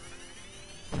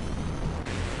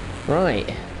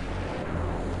 Right.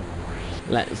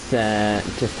 Let's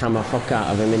just hammer fuck out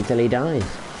of him until he dies.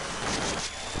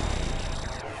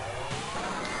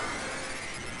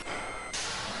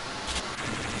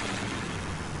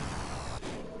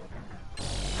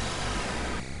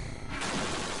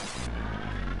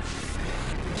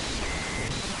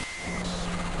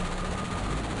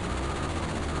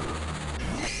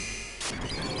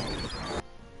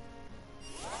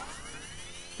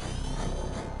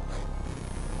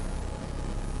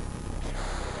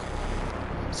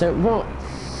 So what...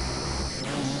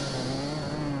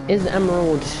 Is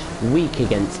Emerald weak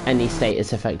against any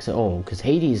status effects at all? Because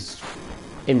Hades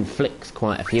inflicts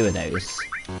quite a few of those.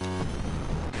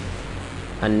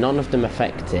 And none of them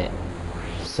affect it.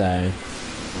 So...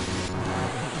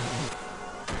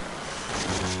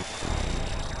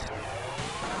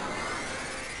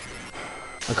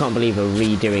 I can't believe we're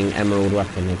redoing Emerald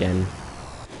Weapon again.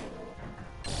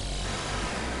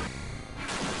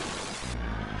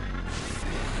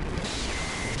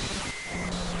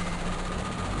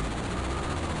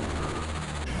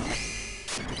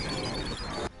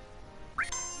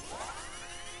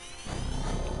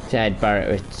 So I had Barrett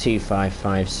with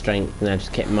 255 strength and I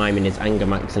just kept miming his anger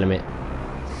max limit.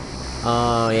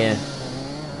 Oh yeah.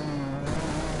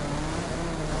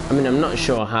 I mean, I'm not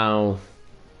sure how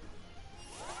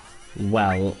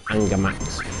well anger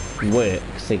max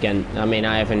works again. I mean,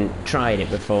 I haven't tried it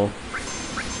before.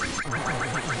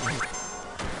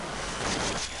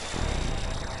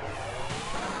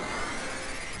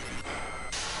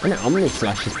 I know Omni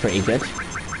Slash is pretty good.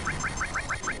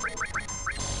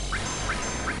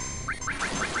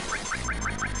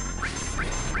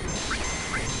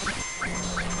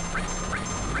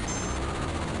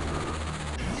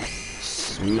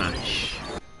 Smash.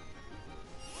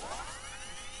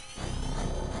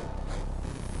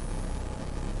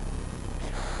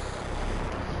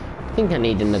 I think I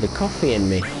need another coffee in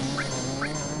me.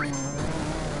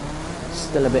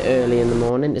 Still a bit early in the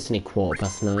morning, it's only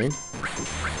 9:15.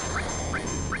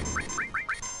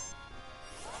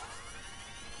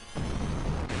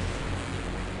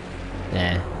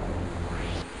 There.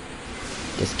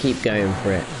 Just keep going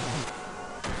for it.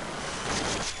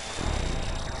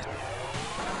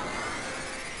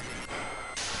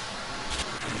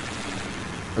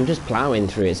 I'm just ploughing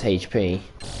through its HP.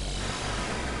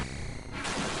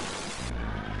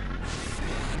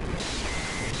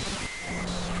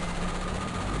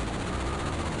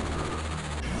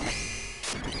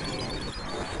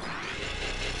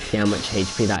 See how much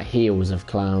HP that heals of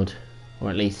Cloud.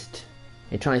 Or at least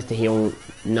it tries to heal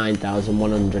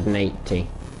 9,180.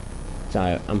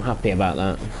 So I'm happy about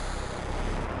that.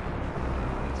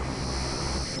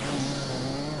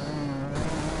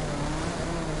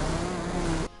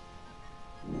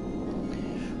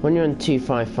 When you're on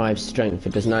 255 strength,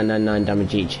 it does 999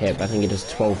 damage each hit, but I think it does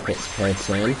 12 hits per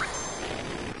turn.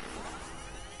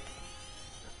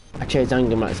 I chose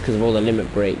Anger Max because of all the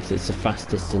limit breaks, it's the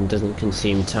fastest and doesn't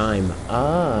consume time.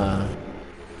 Ah.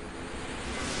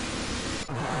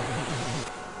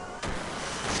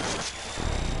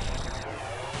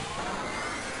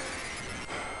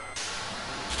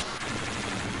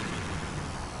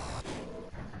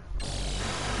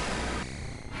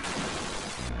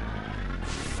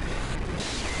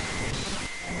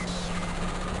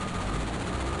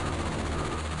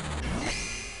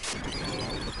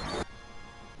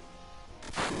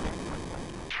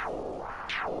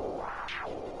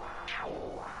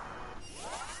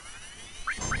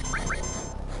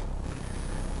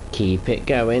 Keep it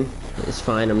going. It's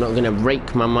fine. I'm not going to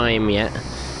rake my mime yet.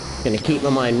 I'm going to keep my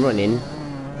mine running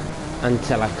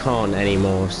until I can't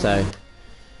anymore. So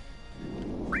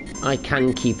I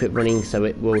can keep it running, so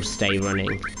it will stay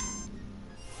running.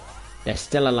 They're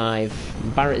still alive.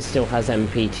 Barrett still has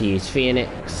MP to use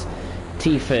Phoenix.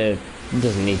 Tifa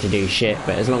doesn't need to do shit,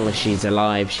 but as long as she's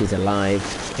alive, she's alive.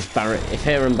 If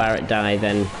her and Barrett die,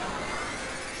 then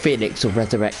Phoenix will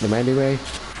resurrect them anyway.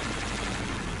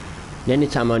 The only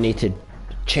time I need to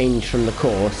change from the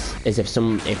course is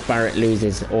if Barrett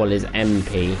loses all his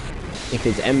MP. If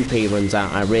his MP runs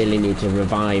out, I really need to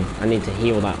revive. I need to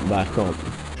heal that back up.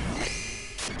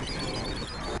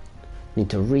 Need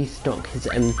to restock his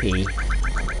MP.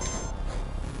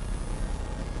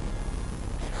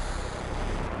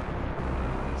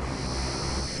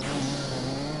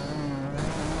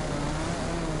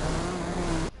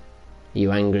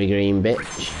 You angry green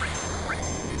bitch.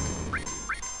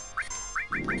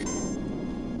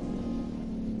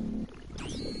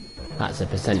 That's a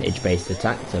percentage-based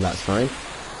attack, so that's fine.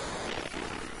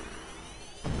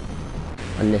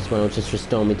 And this one will just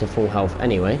restore me to full health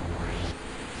anyway.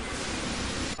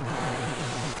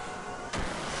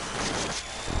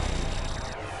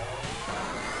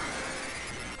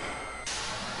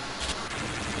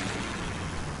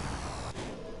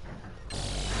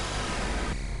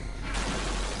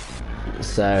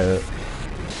 So,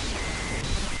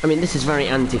 I mean, this is very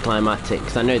anticlimactic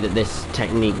because I know that this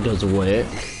technique does work.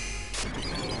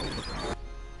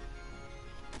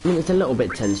 I mean, it's a little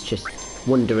bit tense, just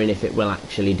wondering if it will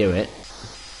actually do it.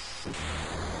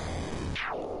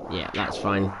 Yeah, that's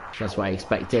fine. That's what I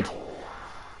expected.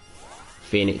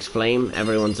 Phoenix Flame,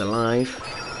 everyone's alive.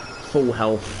 full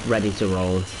health, ready to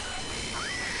roll.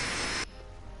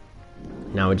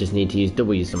 Now we just need to use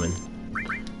W summon.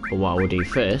 But what I will do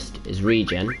first is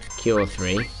regen, cure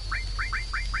 3,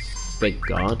 big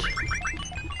god,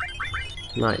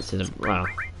 Knights of the, well,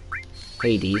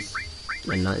 Hades,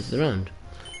 and Knights of the Round.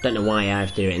 Don't know why I have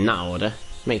to do it in that order.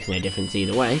 Makes no difference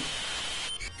either way.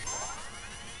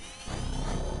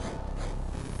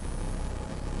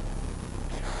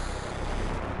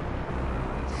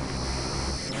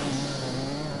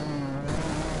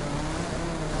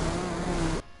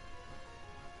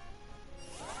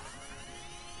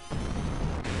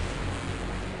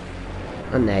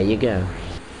 And there you go.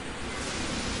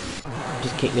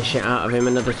 Just kick the shit out of him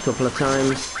another couple of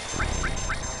times.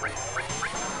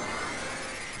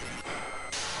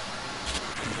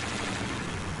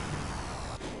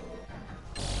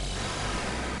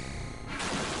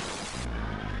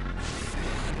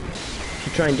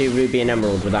 Should try and do Ruby and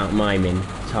Emerald without miming.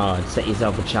 It's hard. Set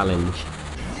yourself a challenge.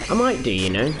 I might do, you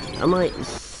know. I might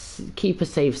keep a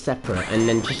save separate and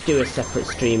then just do a separate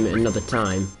stream at another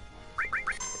time.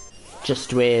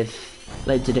 Just with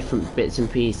loads of different bits and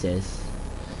pieces.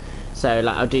 So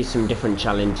like I'll do some different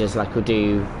challenges, like I'll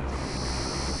do,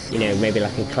 you know, maybe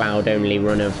like a cloud only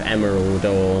run of Emerald,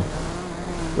 or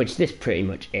which this pretty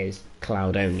much is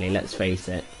cloud only, let's face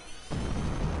it.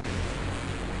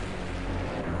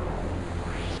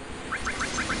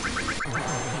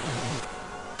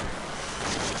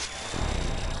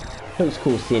 Looks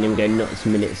cool seeing him go nuts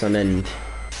minutes on end.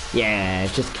 Yeah,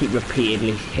 just keep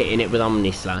repeatedly hitting it with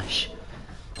Omni Slash.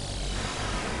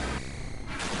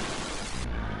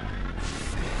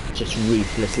 Just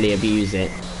ruthlessly abuse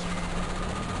it.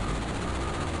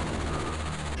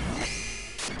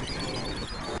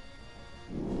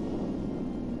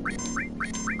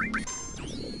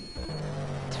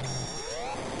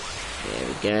 There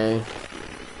we go.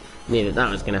 Knew that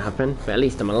that was going to happen, but at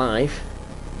least I'm alive.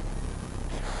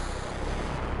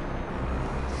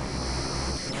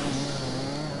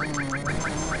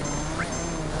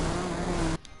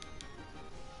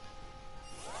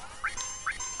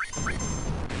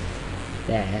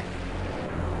 There.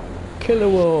 Kill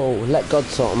them all. Let God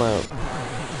sort them out.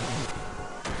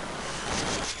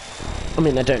 I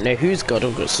mean, I don't know who's God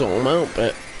will sort them out,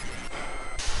 but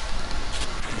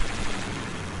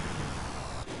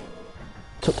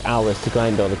took hours to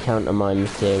grind all the counter mine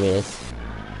materials.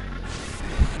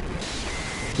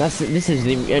 This is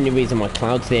the only reason why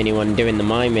Cloud's the only one doing the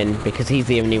miming, because he's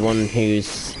the only one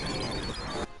who's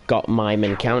got mime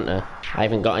and counter. I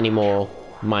haven't got any more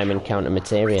mime and counter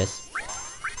materials.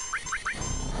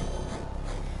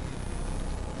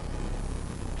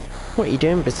 What are you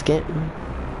doing, Biscuit?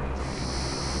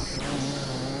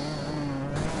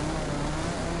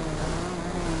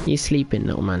 You sleeping,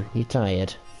 little man? You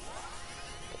tired?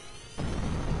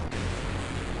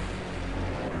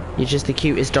 You're just the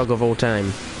cutest dog of all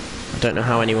time. I don't know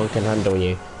how anyone can handle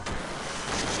you.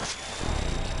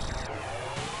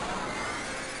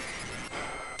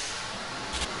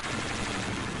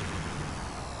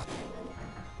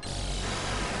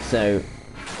 So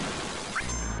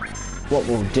what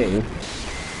we'll do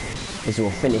is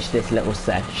we'll finish this little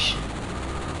sesh.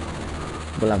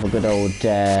 We'll have a good old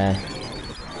a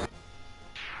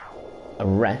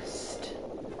rest,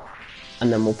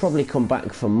 and then we'll probably come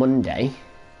back for Monday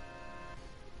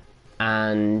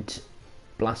and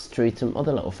blast through some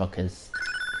other little fuckers.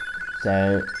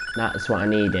 So that's what I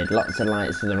needed. Lots of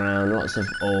lights of the round, lots of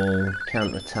all,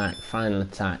 counter attack, final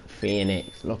attack,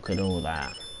 Phoenix. Look at all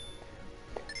that.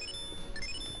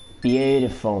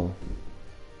 Beautiful.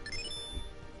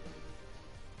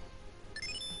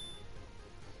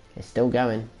 It's still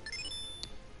going.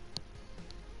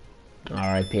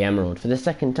 R.I.P. Emerald for the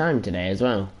second time today as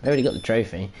well. I already got the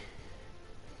trophy.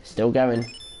 Still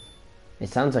going. It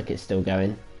sounds like it's still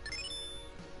going.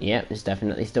 Yep, it's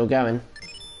definitely still going.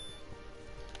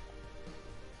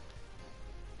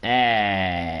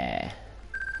 Earth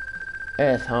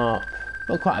Harp.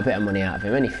 Got quite a bit of money out of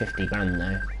him. Only 50 grand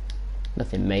though.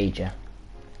 Nothing major.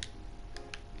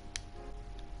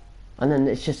 And then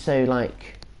it's just so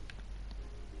like,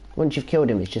 once you've killed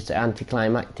him, it's just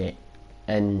anticlimactic,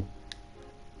 and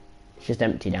it's just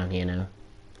empty down here now.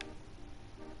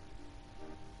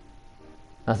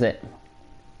 That's it.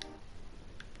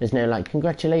 There's no like,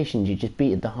 congratulations, you just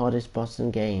beat the hardest boss in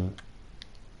the game.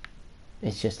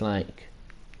 It's just like,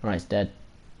 alright, it's dead.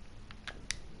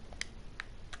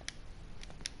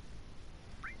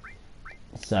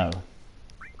 So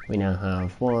we now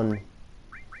have one,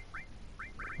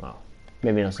 well,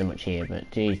 maybe not so much here, but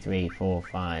 2, 3, 4,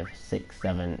 5, 6,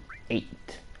 7, 8,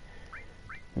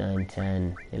 9,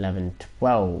 10, 11,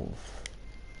 12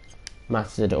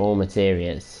 mastered all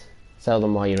materials. Sell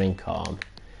them while you're in calm.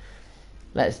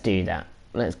 Let's do that.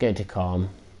 Let's go to calm.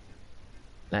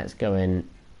 Let's go and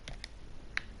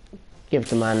give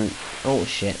the man, oh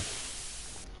shit,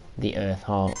 the earth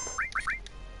harp.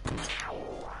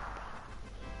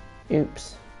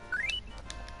 Oops.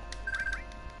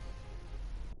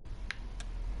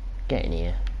 Get in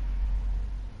here.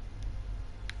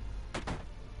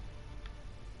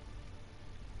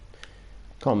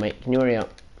 Come on, mate, can you hurry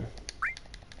up?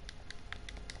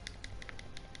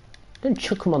 Don't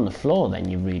chuck them on the floor then,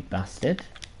 you rude bastard.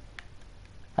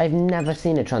 I've never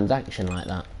seen a transaction like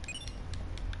that.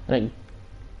 I don't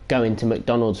go into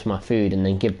McDonald's for my food and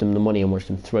then give them the money and watch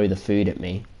them throw the food at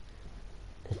me.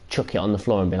 Just chuck it on the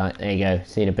floor and be like, there you go,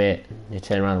 see you in a bit. You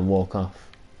turn around and walk off.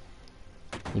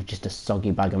 You've just a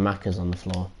soggy bag of Maccas on the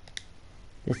floor.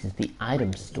 This is the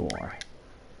item store.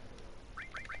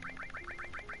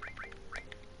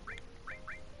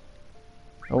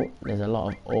 Oh, there's a lot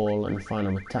of all and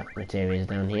final attack materials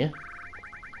down here.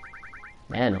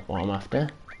 They're not what I'm after.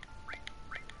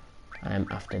 I'm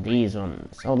after these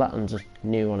ones. Oh, that one's a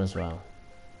new one as well.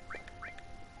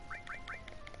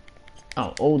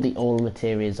 Oh, all the all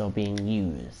materials are being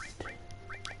used.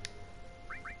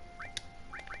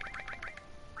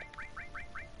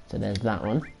 So there's that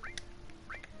one.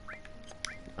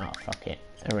 Oh, fuck it.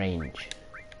 Arrange.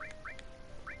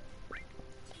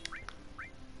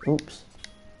 Oops.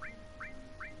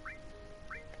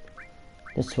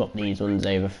 Just swap these ones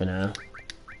over for now.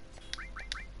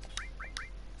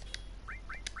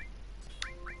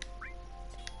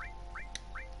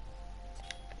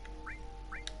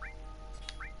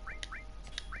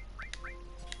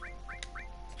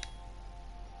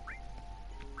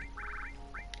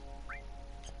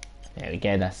 There we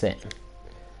go, that's it.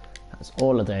 That's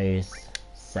all of those.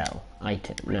 Sell.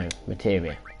 Item. No,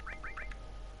 materia.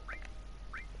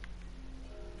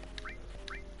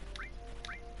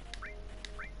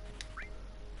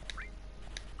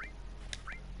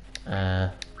 I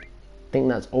think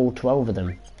that's all 12 of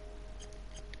them.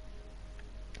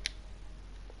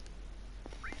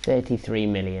 33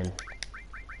 million.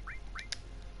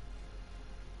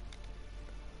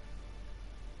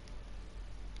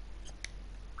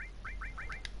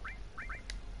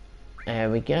 There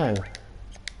we go.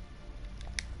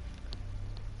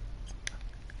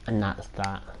 And that's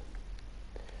that.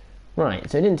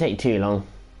 Right, so it didn't take too long.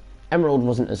 Emerald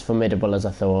wasn't as formidable as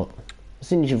I thought. As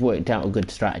soon as you've worked out a good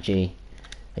strategy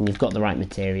and you've got the right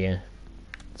materia,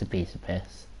 it's a piece of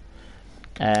piss.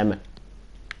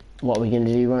 What are we going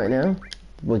to do right now?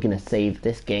 We're going to save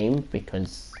this game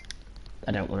because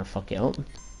I don't want to fuck it up.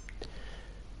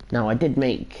 Now, I did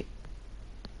make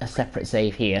a separate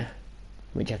save here,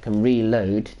 which I can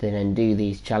reload to then do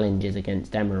these challenges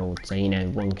against Emerald. So, you know,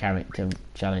 one character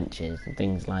challenges and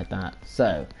things like that.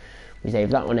 So, we save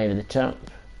that one over the top.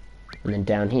 And then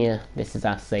down here, this is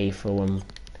our save for when,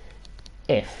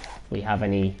 if we have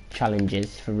any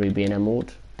challenges for Ruby and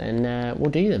Emerald, then we'll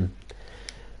do them.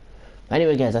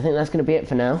 Anyway guys, I think that's going to be it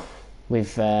for now.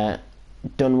 We've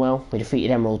done well. We defeated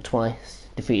Emerald twice,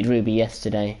 defeated Ruby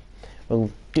yesterday.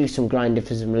 We'll do some grinding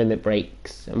for some limit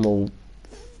breaks, and we'll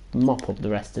mop up the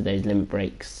rest of those limit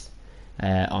breaks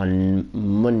on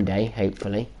Monday,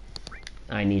 hopefully.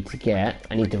 I need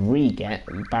to re-get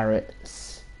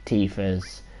Barrett's,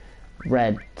 Tifa's,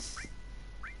 Red's,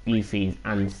 Yuffie's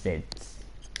and Sid's.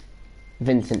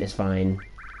 Vincent is fine,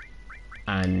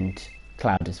 and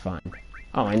Cloud is fine.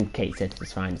 Oh, and Kate Sith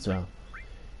is fine as well.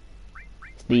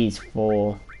 It's these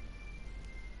four.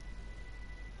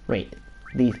 Wait,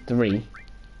 these three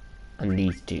and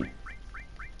these two.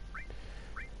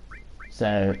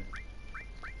 So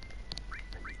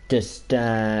just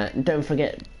don't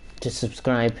forget to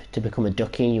subscribe to become a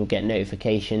ducky. You'll get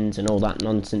notifications and all that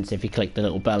nonsense if you click the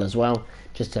little bell as well,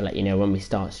 just to let you know when we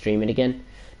start streaming again.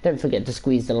 Don't forget to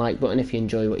squeeze the like button if you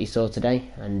enjoy what you saw today,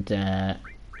 and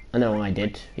I know I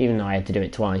did, even though I had to do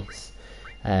it twice.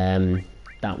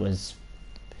 That was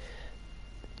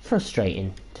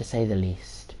frustrating, to say the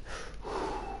least.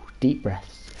 Deep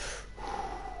breaths.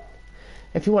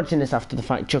 If you're watching this after the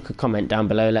fact, chuck a comment down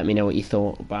below, let me know what you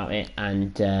thought about it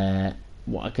and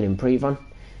what I could improve on.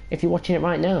 If you're watching it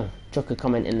right now, chuck a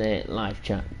comment in the live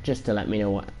chat, just to let me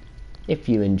know if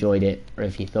you enjoyed it, or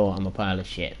if you thought I'm a pile of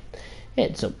shit.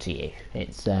 It's up to you.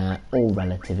 It's all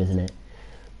relative, isn't it?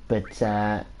 But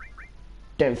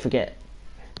don't forget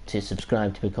to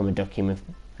subscribe to become a ducky,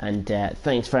 and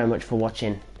thanks very much for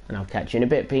watching, and I'll catch you in a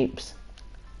bit, peeps.